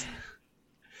zombies.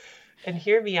 And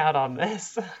hear me out on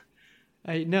this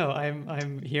I know.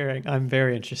 I'm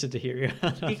very interested to hear you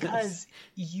out on this. because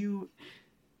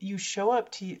you show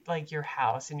up to like your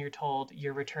house and you're told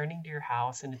you're returning to your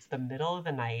house and it's the middle of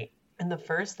the night, and the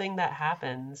first thing that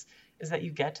happens is that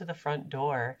you get to the front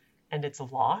door and it's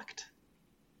locked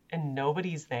and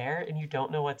nobody's there and you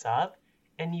don't know what's up,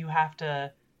 and you have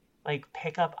to like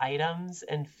pick up items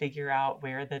and figure out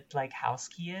where the like house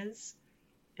key is,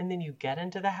 and then you get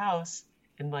into the house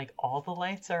and like all the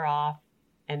lights are off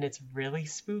and it's really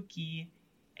spooky,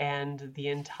 and the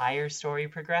entire story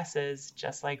progresses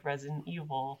just like Resident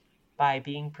Evil by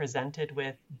being presented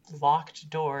with locked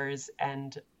doors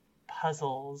and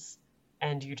puzzles,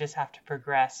 and you just have to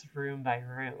progress room by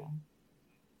room.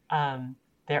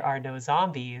 There are no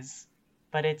zombies,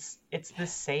 but it's the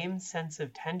same sense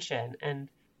of tension. And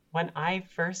when I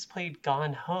first played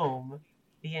Gone Home,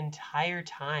 the entire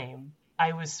time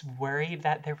I was worried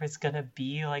that there was gonna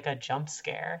be like a jump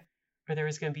scare, or there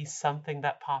was gonna be something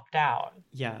that popped out.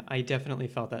 Yeah, I definitely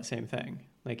felt that same thing.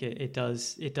 Like it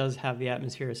does have the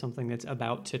atmosphere of something that's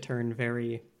about to turn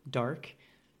very dark.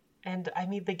 And I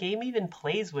mean, the game even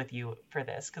plays with you for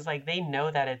this because like they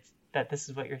know that this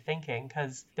is what you're thinking,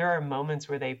 because there are moments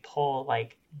where they pull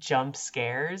like jump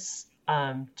scares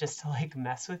just to like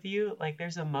mess with you. Like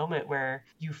there's a moment where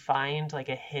you find like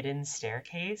a hidden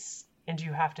staircase and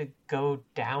you have to go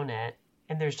down it,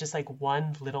 and there's just like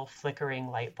one little flickering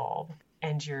light bulb,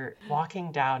 and you're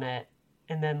walking down it,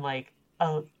 and then like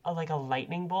a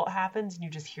lightning bolt happens and you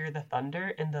just hear the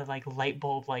thunder and the like light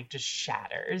bulb like just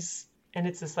shatters, and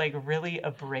it's this like really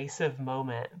abrasive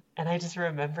moment. And I just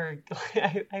remember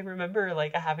I remember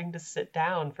like having to sit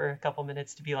down for a couple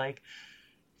minutes to be like,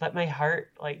 let my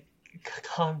heart like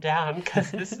calm down,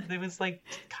 because this it was like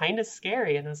kind of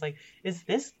scary, and I was like, is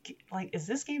this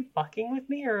game fucking with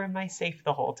me, or am I safe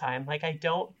the whole time? Like I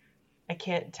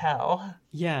can't tell.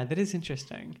 Yeah, that is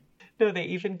interesting. No, they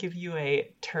even give you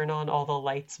a turn on all the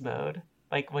lights mode.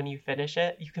 Like when you finish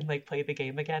it, you can like play the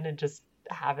game again and just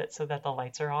have it so that the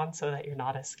lights are on so that you're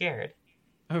not as scared.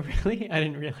 Oh, really? I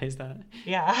didn't realize that.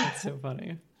 Yeah. That's so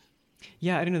funny.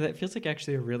 Yeah, I don't know. That feels like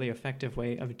actually a really effective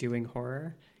way of doing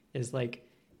horror is like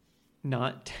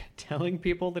not telling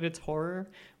people that it's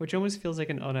horror, which almost feels like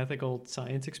an unethical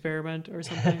science experiment or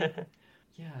something.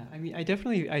 Yeah, I mean, I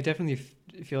definitely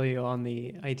feel you on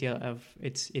the idea of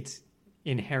its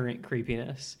inherent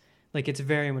creepiness. Like it's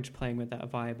very much playing with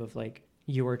that vibe of like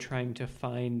you are trying to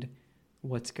find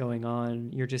what's going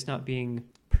on. You're just not being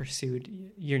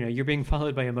pursued. You're being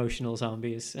followed by emotional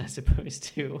zombies as opposed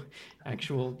to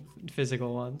actual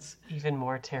physical ones. Even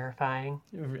more terrifying.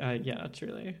 Yeah,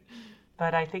 truly.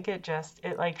 But I think it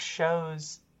like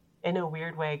shows in a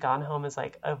weird way, Gone Home is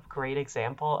like a great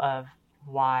example of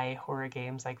why horror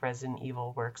games like Resident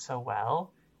Evil work so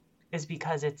well, is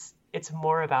because it's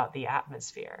more about the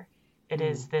atmosphere. It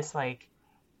is this like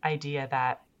idea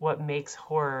that what makes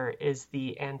horror is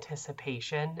the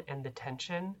anticipation and the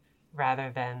tension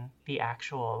rather than the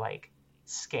actual like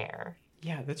scare.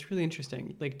 Yeah, that's really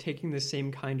interesting. Like taking the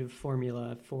same kind of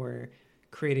formula for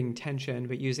creating tension,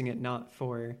 but using it not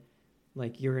for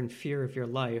like you're in fear of your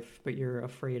life, but you're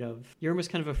almost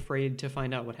kind of afraid to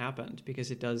find out what happened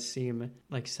because it does seem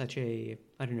like such a,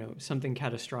 I don't know, something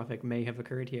catastrophic may have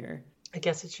occurred here. I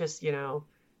guess it's just,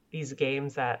 these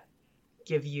games that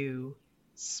give you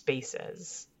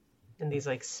spaces, and these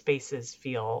like spaces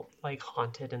feel like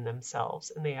haunted in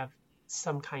themselves, and they have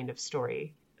some kind of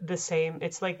story.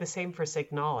 It's like the same for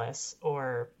Signalis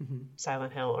or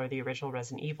Silent Hill or the original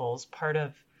Resident Evils. Part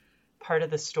of part of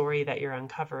the story that you're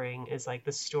uncovering is like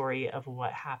the story of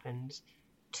what happened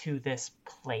to this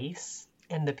place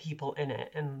and the people in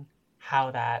it and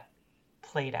how that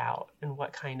played out and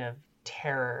what kind of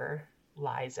terror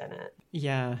lies in it.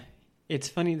 Yeah, it's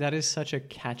funny. That is such a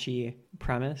catchy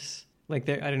premise. Like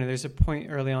there, I don't know. There's a point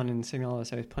early on in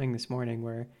Signalis I was playing this morning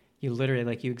where you literally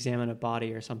like you examine a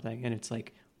body or something, and it's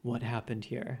like, what happened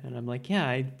here? And I'm like, yeah,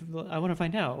 I want to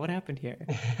find out what happened here.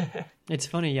 It's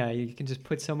funny. Yeah, you can just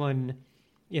put someone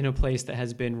in a place that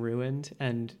has been ruined,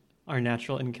 and our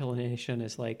natural inclination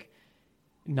is like,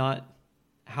 not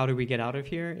how do we get out of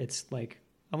here? It's like,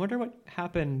 I wonder what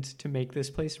happened to make this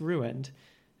place ruined.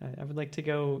 I would like to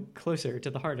go closer to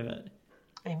the heart of it.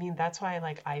 I mean, that's why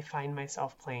like I find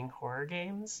myself playing horror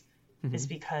games is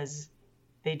because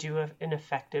they do an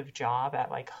effective job at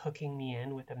like hooking me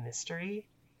in with a mystery,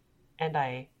 and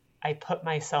I put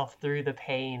myself through the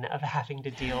pain of having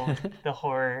to deal with the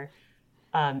horror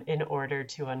in order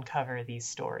to uncover these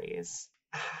stories.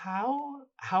 How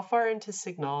far into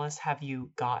Signalis have you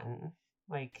gotten,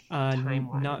 like time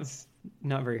wise?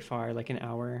 Not very far, like an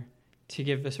hour. To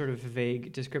give a sort of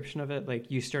vague description of it, like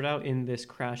you start out in this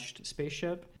crashed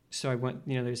spaceship. So I went,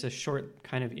 there's a short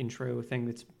kind of intro thing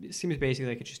it seems basically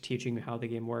like it's just teaching you how the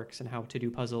game works and how to do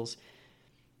puzzles.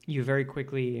 You very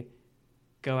quickly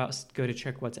go to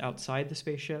check what's outside the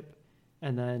spaceship,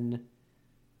 and then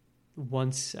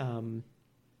once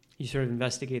you sort of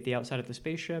investigate the outside of the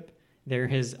spaceship, there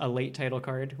is a late title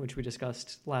card, which we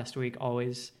discussed last week,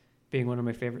 always being one of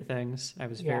my favorite things. I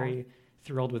was very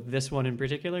thrilled with this one in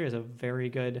particular. Is a very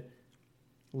good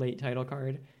late title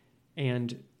card,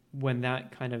 and when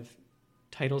that kind of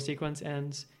title sequence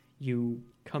ends, you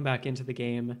come back into the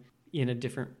game in a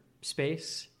different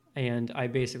space, and I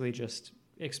basically just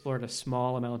explored a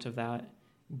small amount of that.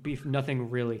 Nothing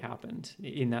really happened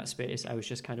in that space. I was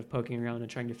just kind of poking around and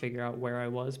trying to figure out where I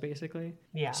was, basically.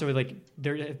 Yeah. So like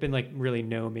there have been like really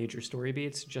no major story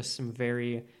beats, just some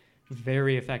very,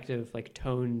 very effective like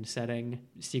tone setting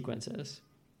sequences.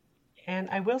 And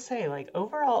I will say, like,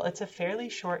 overall, it's a fairly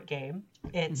short game.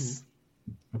 It's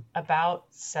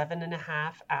about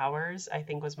 7.5 hours, I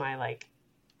think, was my like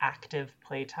active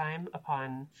playtime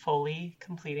upon fully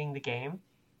completing the game.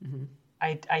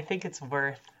 I think it's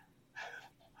worth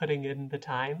putting in the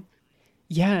time.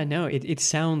 Yeah, no, it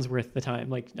sounds worth the time.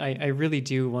 Like I really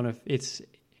do want to.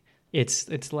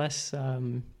 It's less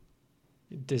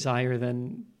desire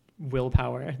than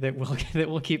willpower that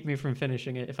will keep me from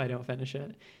finishing it if I don't finish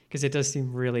it, because it does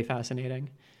seem really fascinating.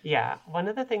 Yeah, one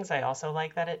of the things I also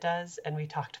like that it does, and we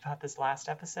talked about this last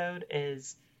episode,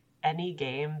 is any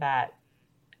game that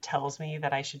tells me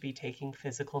that I should be taking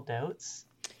physical notes.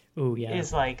 Oh yeah,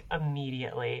 is like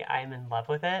immediately I'm in love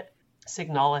with it.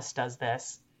 Signalis does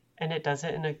this, and it does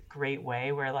it in a great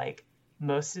way where like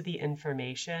most of the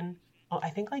information, I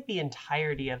think like the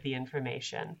entirety of the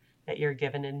information that you're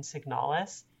given in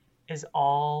Signalis is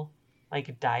all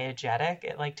like diegetic.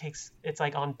 It's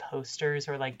like on posters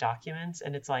or like documents,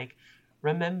 and it's like,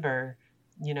 remember,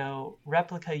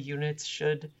 replica units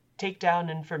should take down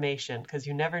information because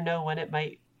you never know when it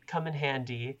might come in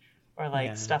handy, or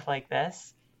like stuff like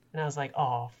this. And I was like,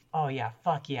 oh yeah,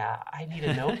 fuck yeah, I need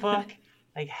a notebook.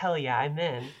 Like, hell yeah, I'm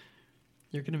in.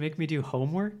 You're gonna make me do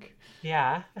homework?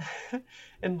 Yeah.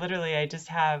 And literally I just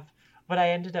have what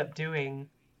I ended up doing,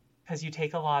 because you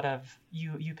pick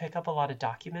up a lot of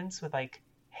documents with like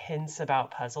hints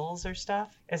about puzzles or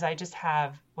stuff, is I just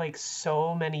have like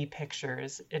so many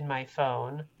pictures in my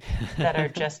phone that are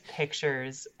just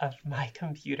pictures of my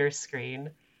computer screen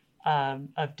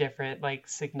of different like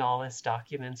Signalis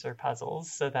documents or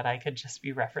puzzles, so that I could just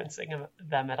be referencing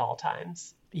them at all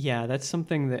times. Yeah, that's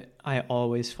something that I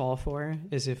always fall for,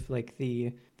 is if like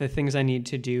the things I need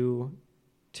to do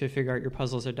to figure out your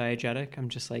puzzles are diegetic, I'm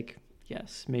just like,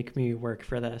 yes, make me work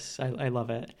for this. I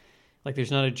love it. Like there's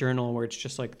not a journal where it's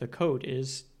just like the code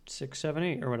is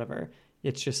 678 or whatever.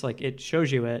 It's just like it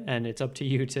shows you it, and it's up to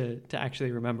you to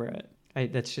actually remember it.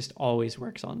 That's just always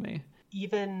works on me.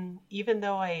 Even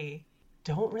though I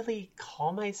don't really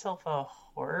call myself a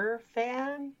horror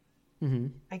fan,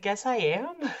 I guess I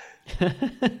am.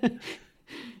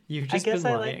 You've just been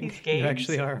lying. I like these games. You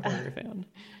actually are a horror fan.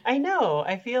 I know.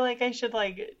 I feel like I should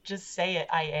like just say it.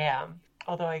 I am.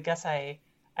 Although I guess I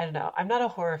don't know. I'm not a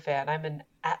horror fan. I'm an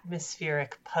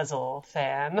atmospheric puzzle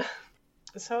fan.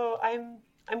 So I'm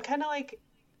kind of like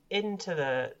into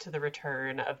the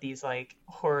return of these like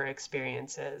horror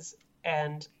experiences.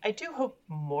 And I do hope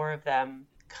more of them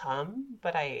come,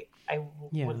 but I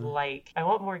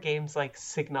want more games like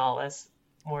Signalis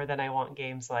more than I want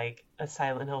games like a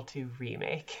Silent Hill 2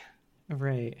 remake.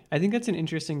 Right. I think that's an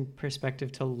interesting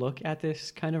perspective to look at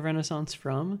this kind of renaissance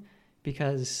from,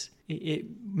 because it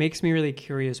makes me really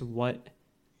curious what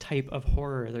type of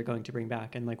horror they're going to bring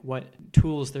back and like what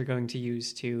tools they're going to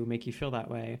use to make you feel that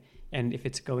way. And if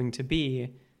it's going to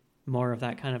be more of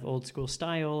that kind of old school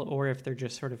style, or if they're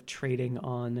just sort of trading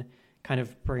on kind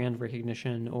of brand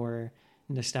recognition or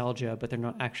nostalgia, but they're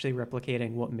not actually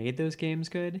replicating what made those games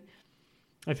good.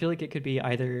 I feel like it could be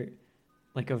either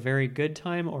like a very good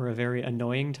time or a very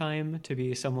annoying time to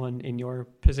be someone in your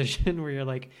position where you're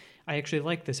like, I actually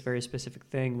like this very specific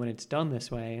thing when it's done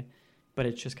this way, but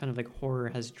it's just kind of like horror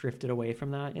has drifted away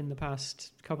from that in the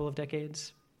past couple of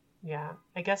decades. Yeah.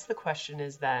 I guess the question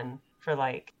is then for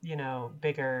like,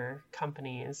 bigger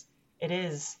companies, it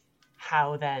is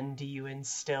how then do you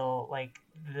instill like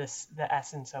the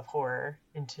essence of horror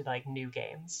into like new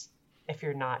games if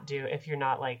you're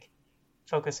not like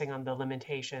focusing on the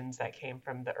limitations that came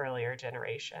from the earlier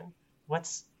generation.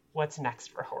 What's next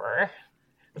for horror?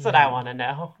 That's what I want to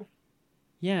know.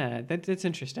 Yeah, that's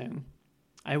interesting.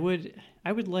 I would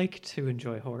like to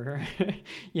enjoy horror,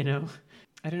 you know.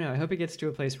 I don't know. I hope it gets to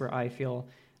a place where I feel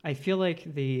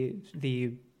like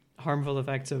the harmful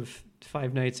effects of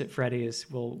Five Nights at Freddy's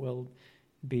will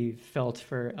be felt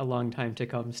for a long time to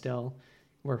come still,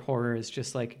 where horror is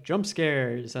just like jump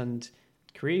scares and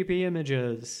creepy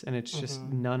images, and it's just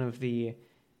none of the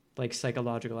like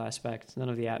psychological aspects, none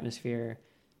of the atmosphere,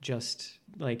 just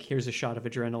like here's a shot of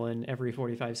adrenaline every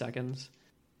 45 seconds.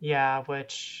 Yeah,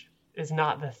 which is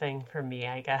not the thing for me,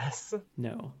 I guess.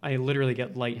 No, I literally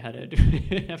get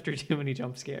lightheaded after too many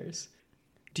jump scares.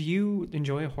 Do you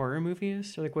enjoy horror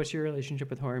movies? Or like, what's your relationship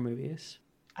with horror movies?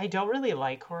 I don't really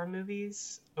like horror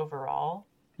movies overall.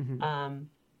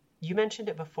 You mentioned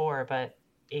it before, but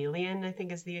Alien, I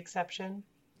think, is the exception.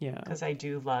 Yeah. Because I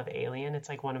do love Alien. It's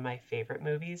like one of my favorite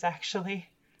movies, actually.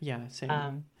 Yeah,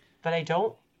 same. But I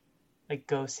don't like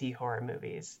go see horror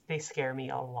movies. They scare me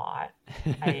a lot.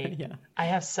 Yeah. I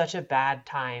have such a bad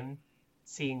time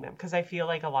seeing them because I feel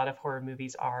like a lot of horror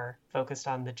movies are focused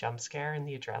on the jump scare and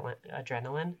the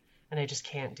adrenaline, and I just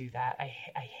can't do that. I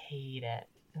hate it.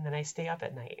 And then I stay up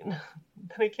at night. Then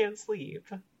I can't sleep.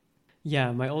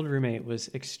 Yeah, my old roommate was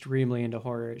extremely into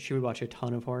horror. She would watch a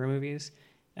ton of horror movies,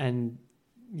 and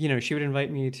she would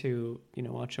invite me to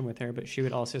watch them with her, but she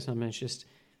would also sometimes just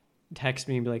text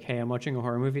me and be like, hey, I'm watching a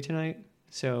horror movie tonight,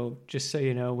 so just so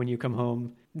you know, when you come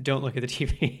home, don't look at the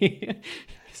TV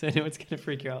because I know it's going to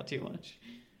freak you out too much.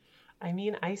 I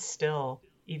mean, I still,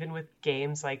 even with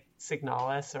games like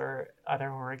Signalis or other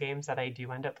horror games that I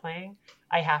do end up playing,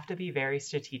 I have to be very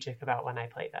strategic about when I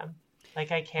play them.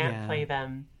 Like, I can't play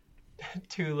them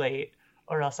too late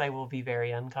or else I will be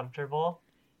very uncomfortable.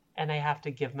 And I have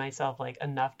to give myself like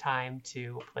enough time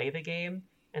to play the game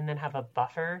and then have a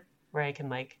buffer where I can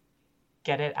like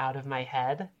get it out of my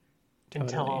head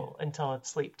until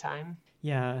it's sleep time.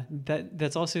 Yeah,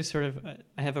 that's also sort of,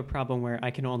 I have a problem where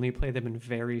I can only play them in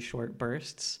very short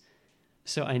bursts.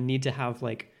 So I need to have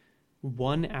like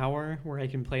 1 hour where I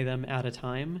can play them at a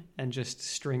time and just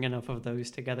string enough of those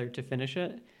together to finish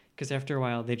it. Because after a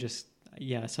while, they just,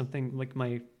 something like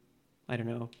I don't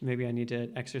know, maybe I need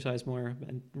to exercise more,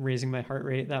 and raising my heart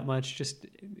rate that much just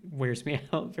wears me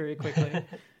out very quickly.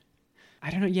 I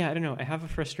don't know. I have a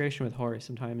frustration with horror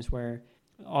sometimes where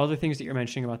all the things that you're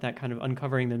mentioning about that kind of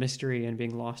uncovering the mystery and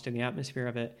being lost in the atmosphere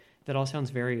of it, that all sounds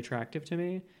very attractive to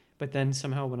me. But then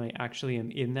somehow when I actually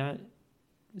am in that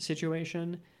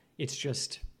situation, it's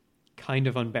just kind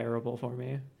of unbearable for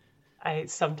me. I do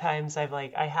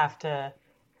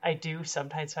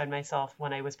sometimes find myself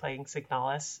when I was playing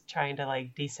Signalis trying to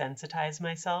like desensitize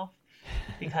myself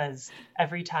because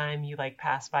every time you like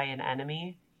pass by an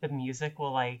enemy, the music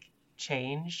will like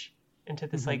change into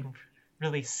this like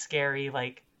really scary,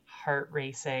 like heart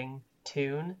racing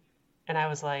tune. And I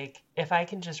was like, if I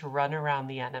can just run around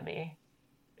the enemy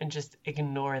and just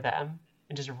ignore them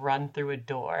and just run through a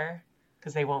door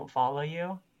because they won't follow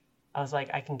you, I was like,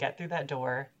 I can get through that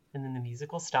door and then the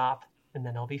music will stop and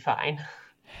then I'll be fine.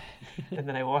 And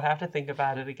then I won't have to think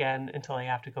about it again until I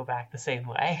have to go back the same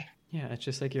way. Yeah, it's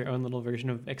just like your own little version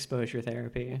of exposure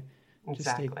therapy.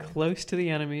 Exactly. Just stay close to the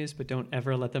enemies, but don't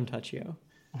ever let them touch you.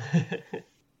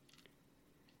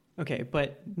 Okay,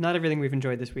 but not everything we've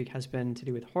enjoyed this week has been to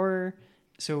do with horror.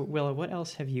 So, Willa, what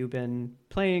else have you been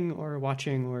playing or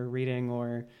watching or reading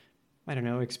or, I don't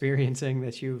know, experiencing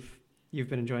that you've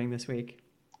been enjoying this week?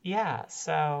 Yeah,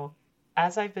 so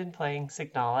as I've been playing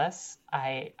Signalis,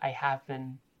 I have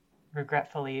been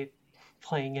regretfully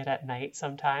playing it at night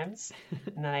sometimes,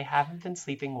 and then I haven't been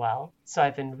sleeping well, so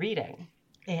I've been reading.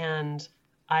 And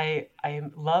I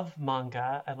love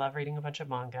manga. I love reading a bunch of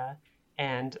manga,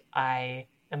 and I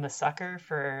am a sucker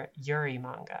for Yuri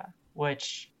manga,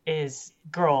 which is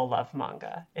girl love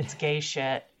manga. It's gay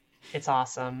shit. It's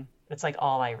awesome. It's like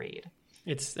all I read.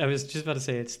 I was just about to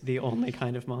say it's the only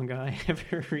kind of manga I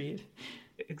ever read.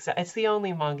 It's the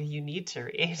only manga you need to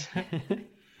read.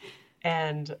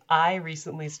 And I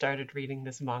recently started reading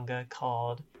this manga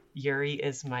called Yuri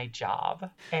is My Job.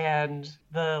 And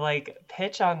the like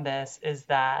pitch on this is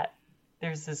that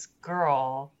there's this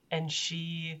girl and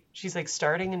she's like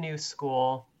starting a new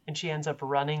school and she ends up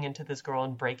running into this girl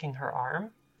and breaking her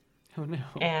arm. Oh no.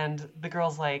 And the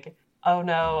girl's like, "Oh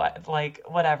no, like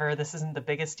whatever, this isn't the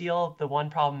biggest deal. The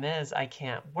one problem is I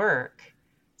can't work.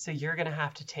 So you're going to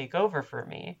have to take over for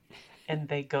me." And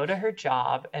they go to her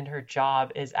job, and her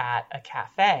job is at a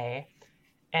cafe,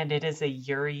 and it is a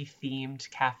Yuri themed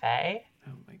cafe.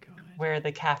 Oh my god. Where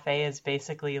the cafe is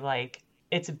basically like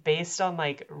it's based on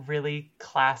like really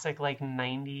classic like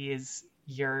 90s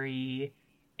Yuri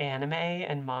anime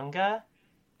and manga.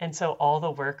 And so all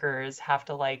the workers have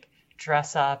to like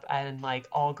dress up in like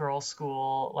all girl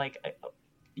school like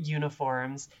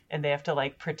uniforms, and they have to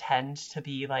like pretend to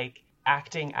be like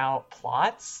acting out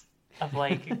plots of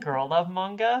like girl love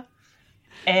manga.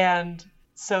 And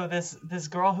so this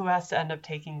girl who has to end up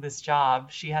taking this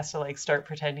job, she has to like start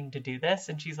pretending to do this,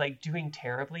 and she's like doing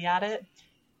terribly at it.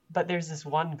 But there's this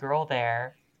one girl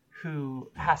there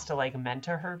who has to like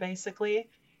mentor her basically.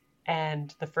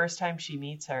 And the first time she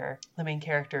meets her, the main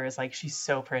character is like, she's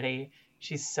so pretty,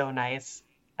 she's so nice,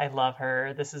 I love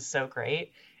her, this is so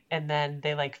great. And then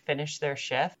they like finish their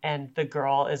shift, and the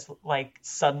girl is like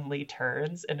suddenly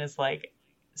turns and is like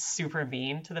super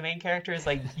mean to the main character. Is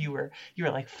like, you were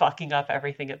like fucking up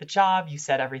everything at the job, you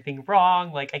said everything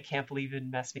wrong, like I can't believe you're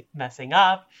messing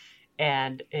up.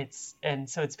 And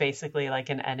so it's basically like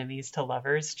an enemies to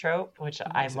lovers trope, which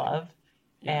Amazing. I love.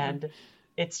 Yeah. And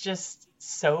it's just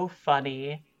so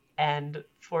funny. And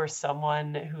for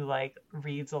someone who like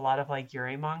reads a lot of like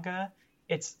Yuri manga,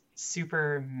 it's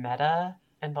super meta,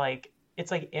 and like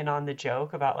it's like in on the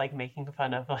joke about like making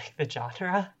fun of like the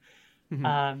genre.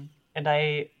 Mm-hmm. And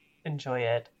I enjoy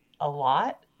it a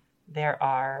lot. There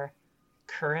are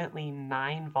currently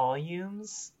 9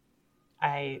 volumes.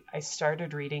 I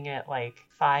started reading it like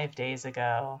 5 days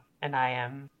ago, and I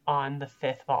am on the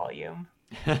 5th volume.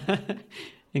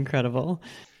 Incredible.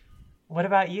 What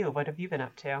about you? What have you been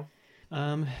up to?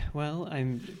 Well,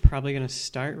 I'm probably going to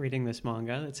start reading this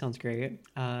manga. That sounds great.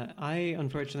 I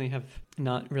unfortunately have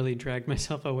not really dragged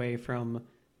myself away from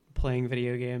playing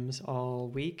video games all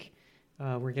week.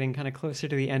 We're getting kind of closer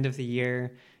to the end of the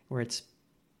year, where it's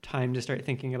time to start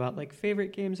thinking about like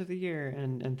favorite games of the year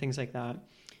and things like that.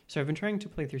 So I've been trying to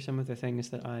play through some of the things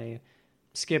that I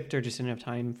skipped or just didn't have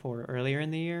time for earlier in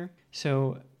the year.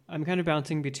 So I'm kind of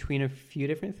bouncing between a few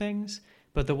different things,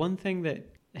 but the one thing that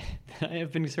I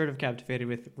have been sort of captivated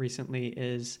with recently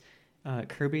is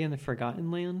Kirby and the Forgotten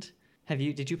Land.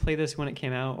 Did you play this when it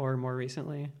came out or more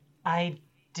recently? I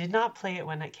did not play it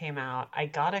when it came out. I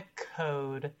got a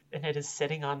code and it is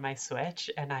sitting on my Switch,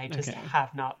 and I just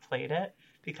have not played it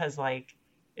because like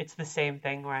it's the same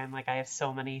thing where I'm like, I have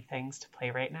so many things to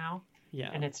play right now. Yeah.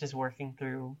 And it's just working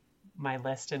through my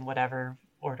list in whatever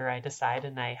order I decide,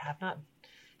 and I have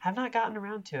not gotten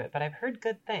around to it, but I've heard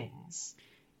good things.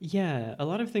 Yeah, a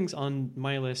lot of things on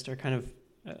my list are kind of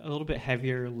a little bit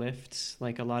heavier lifts,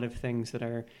 like a lot of things that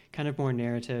are kind of more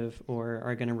narrative or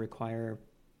are going to require,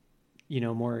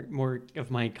 more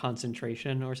of my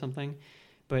concentration or something.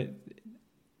 But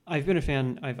I've been a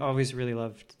fan. I've always really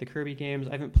loved the Kirby games.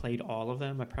 I haven't played all of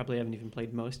them. I probably haven't even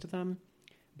played most of them.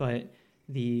 But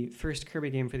the first Kirby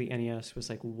game for the NES was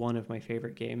like one of my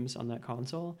favorite games on that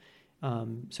console.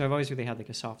 So I've always really had like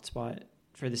a soft spot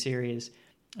for the series.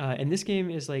 And this game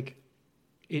is like,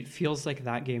 it feels like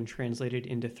that game translated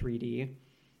into 3D,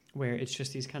 where it's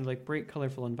just these kind of like bright,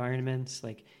 colorful environments.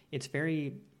 Like it's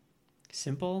very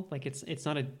simple. Like it's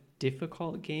not a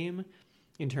difficult game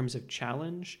in terms of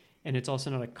challenge, and it's also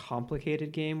not a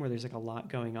complicated game where there's like a lot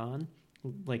going on.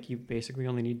 Like you basically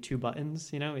only need 2 buttons.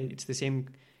 It's the same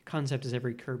concept as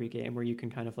every Kirby game, where you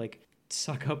can kind of like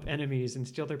suck up enemies and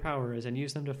steal their powers and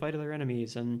use them to fight other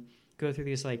enemies and go through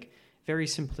these like very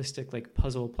simplistic like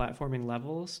puzzle platforming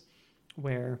levels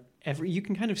where you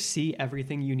can kind of see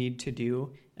everything you need to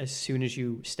do as soon as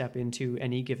you step into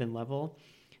any given level.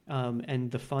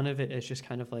 And the fun of it is just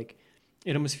kind of like,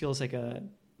 it almost feels like a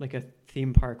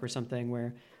theme park or something,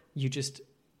 where you just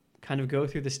kind of go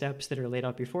through the steps that are laid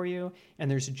out before you, and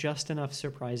there's just enough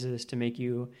surprises to make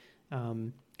you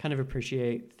kind of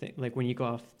appreciate like when you go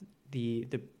off the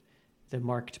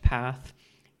marked path,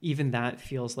 even that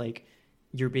feels like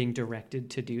you're being directed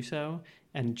to do so,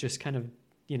 and just kind of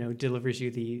delivers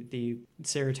you the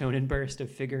serotonin burst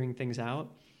of figuring things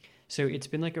out. So it's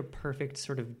been like a perfect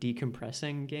sort of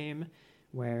decompressing game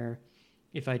where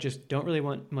if I just don't really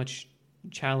want much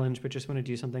challenge, but just want to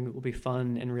do something that will be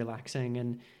fun and relaxing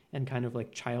and kind of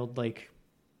like childlike,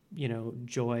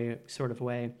 joy sort of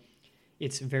way,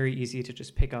 it's very easy to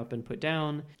just pick up and put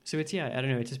down. So it's, I don't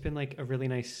know, it's just been like a really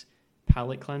nice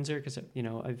palate cleanser because,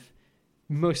 I've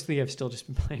still just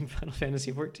been playing Final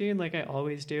Fantasy 14 like I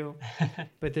always do.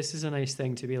 But this is a nice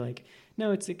thing to be like,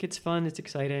 no, it's fun, it's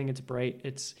exciting, it's bright,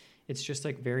 it's just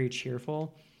like very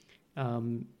cheerful.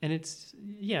 And it's,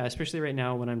 especially right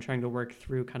now when I'm trying to work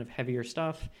through kind of heavier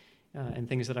stuff and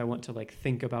things that I want to like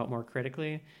think about more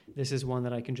critically, this is one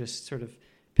that I can just sort of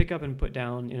pick up and put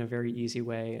down in a very easy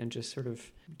way and just sort of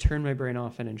turn my brain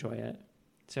off and enjoy it.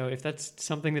 So if that's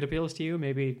something that appeals to you,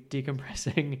 maybe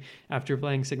decompressing after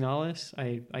playing Signalis,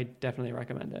 I definitely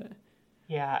recommend it.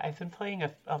 Yeah, I've been playing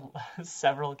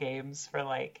several games for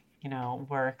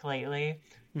work lately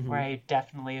where I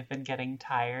definitely have been getting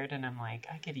tired and I'm like,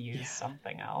 I could use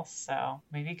something else. So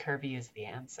maybe Kirby is the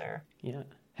answer. Yeah.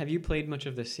 Have you played much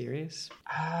of this series?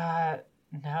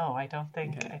 No, I don't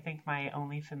think. Okay. I think my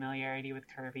only familiarity with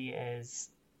Kirby is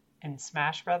in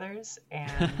Smash Brothers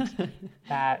and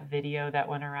that video that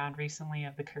went around recently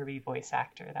of the Kirby voice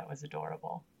actor. That was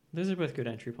adorable. Those are both good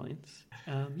entry points.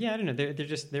 I don't know.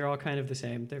 They're all kind of the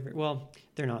same. They're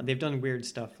not. They've done weird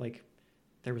stuff. Like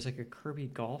there was like a Kirby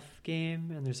golf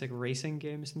game and there's like racing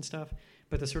games and stuff.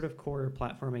 But the sort of core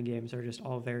platforming games are just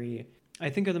all very, I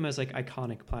think of them as like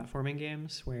iconic platforming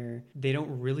games where they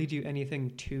don't really do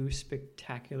anything too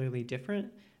spectacularly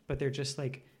different, but they're just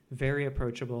like very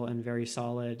approachable and very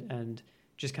solid and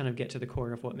just kind of get to the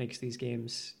core of what makes these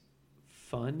games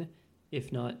fun,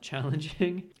 if not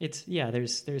challenging.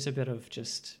 There's a bit of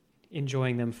just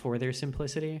enjoying them for their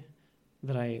simplicity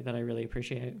that I really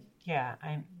appreciate. Yeah,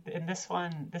 and this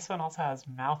one also has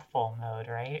mouthful mode,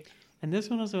 right? And this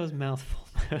one also has mouthful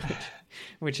mode,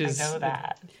 which is I know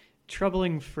that. A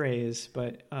troubling phrase,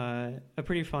 but a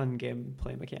pretty fun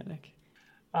gameplay mechanic.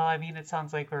 Well, I mean, it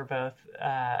sounds like we're both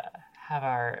have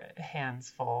our hands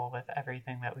full with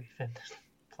everything that we've been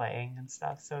playing and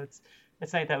stuff. So it's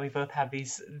nice that we both have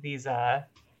these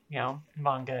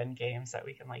manga and games that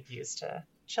we can like use to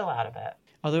chill out a bit.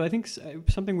 Although I think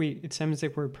something it seems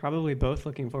like we're probably both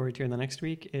looking forward to in the next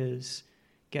week is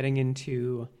getting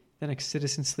into the next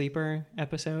Citizen Sleeper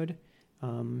episode.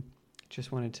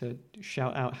 Just wanted to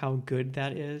shout out how good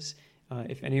that is.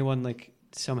 If anyone like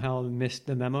somehow missed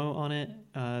the memo on it,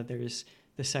 there's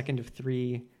the second of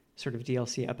 3 sort of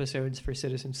DLC episodes for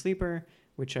Citizen Sleeper,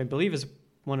 which I believe is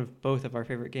one of both of our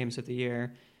favorite games of the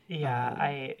year.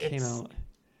 Yeah, came out.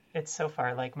 It's so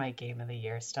far like my game of the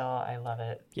year still. I love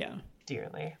it. Yeah.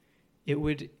 Dearly.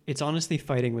 It's honestly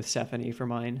fighting with Stephanie for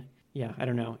mine. Yeah, I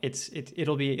don't know.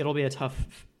 It'll be a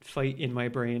tough fight in my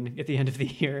brain at the end of the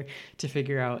year to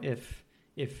figure out if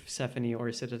Stephanie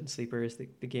or Citizen Sleeper is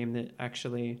the game that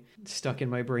actually stuck in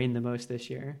my brain the most this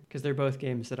year, because they're both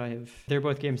games that I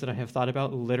have thought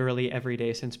about literally every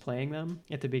day since playing them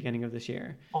at the beginning of this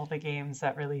year. All the games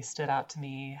that really stood out to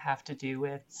me have to do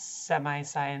with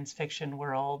semi-science fiction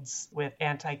worlds with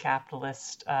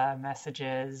anti-capitalist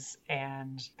messages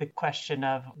and the question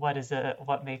of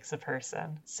what makes a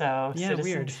person. So yeah, Citizen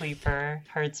weird. Sleeper,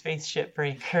 Hard Space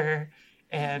Shipbreaker,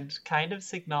 and kind of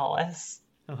Signalis.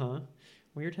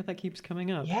 Weird how that keeps coming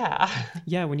up. Yeah.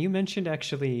 Yeah, when you mentioned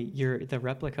actually the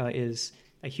replica is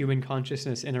a human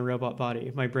consciousness in a robot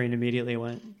body, my brain immediately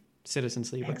went Citizen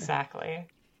Sleeper. Exactly.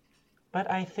 But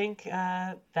I think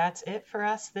that's it for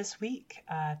us this week.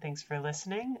 Thanks for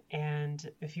listening. And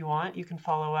if you want, you can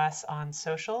follow us on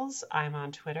socials. I'm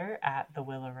on Twitter at The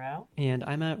Willow Row. And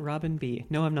I'm at Robin B.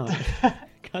 No, I'm not.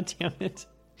 God damn it.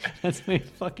 That's my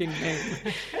fucking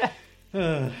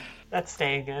name. That's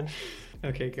staying in.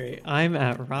 Okay, great. I'm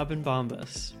at Robin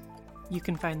Bombas. You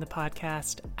can find the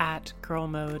podcast at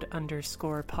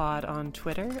girlmode_pod on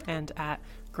Twitter and at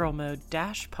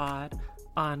girlmode-pod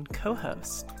on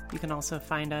co-host. You can also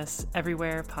find us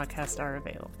everywhere podcasts are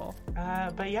available.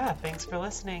 But yeah, thanks for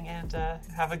listening and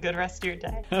have a good rest of your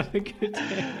day. Have a good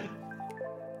day.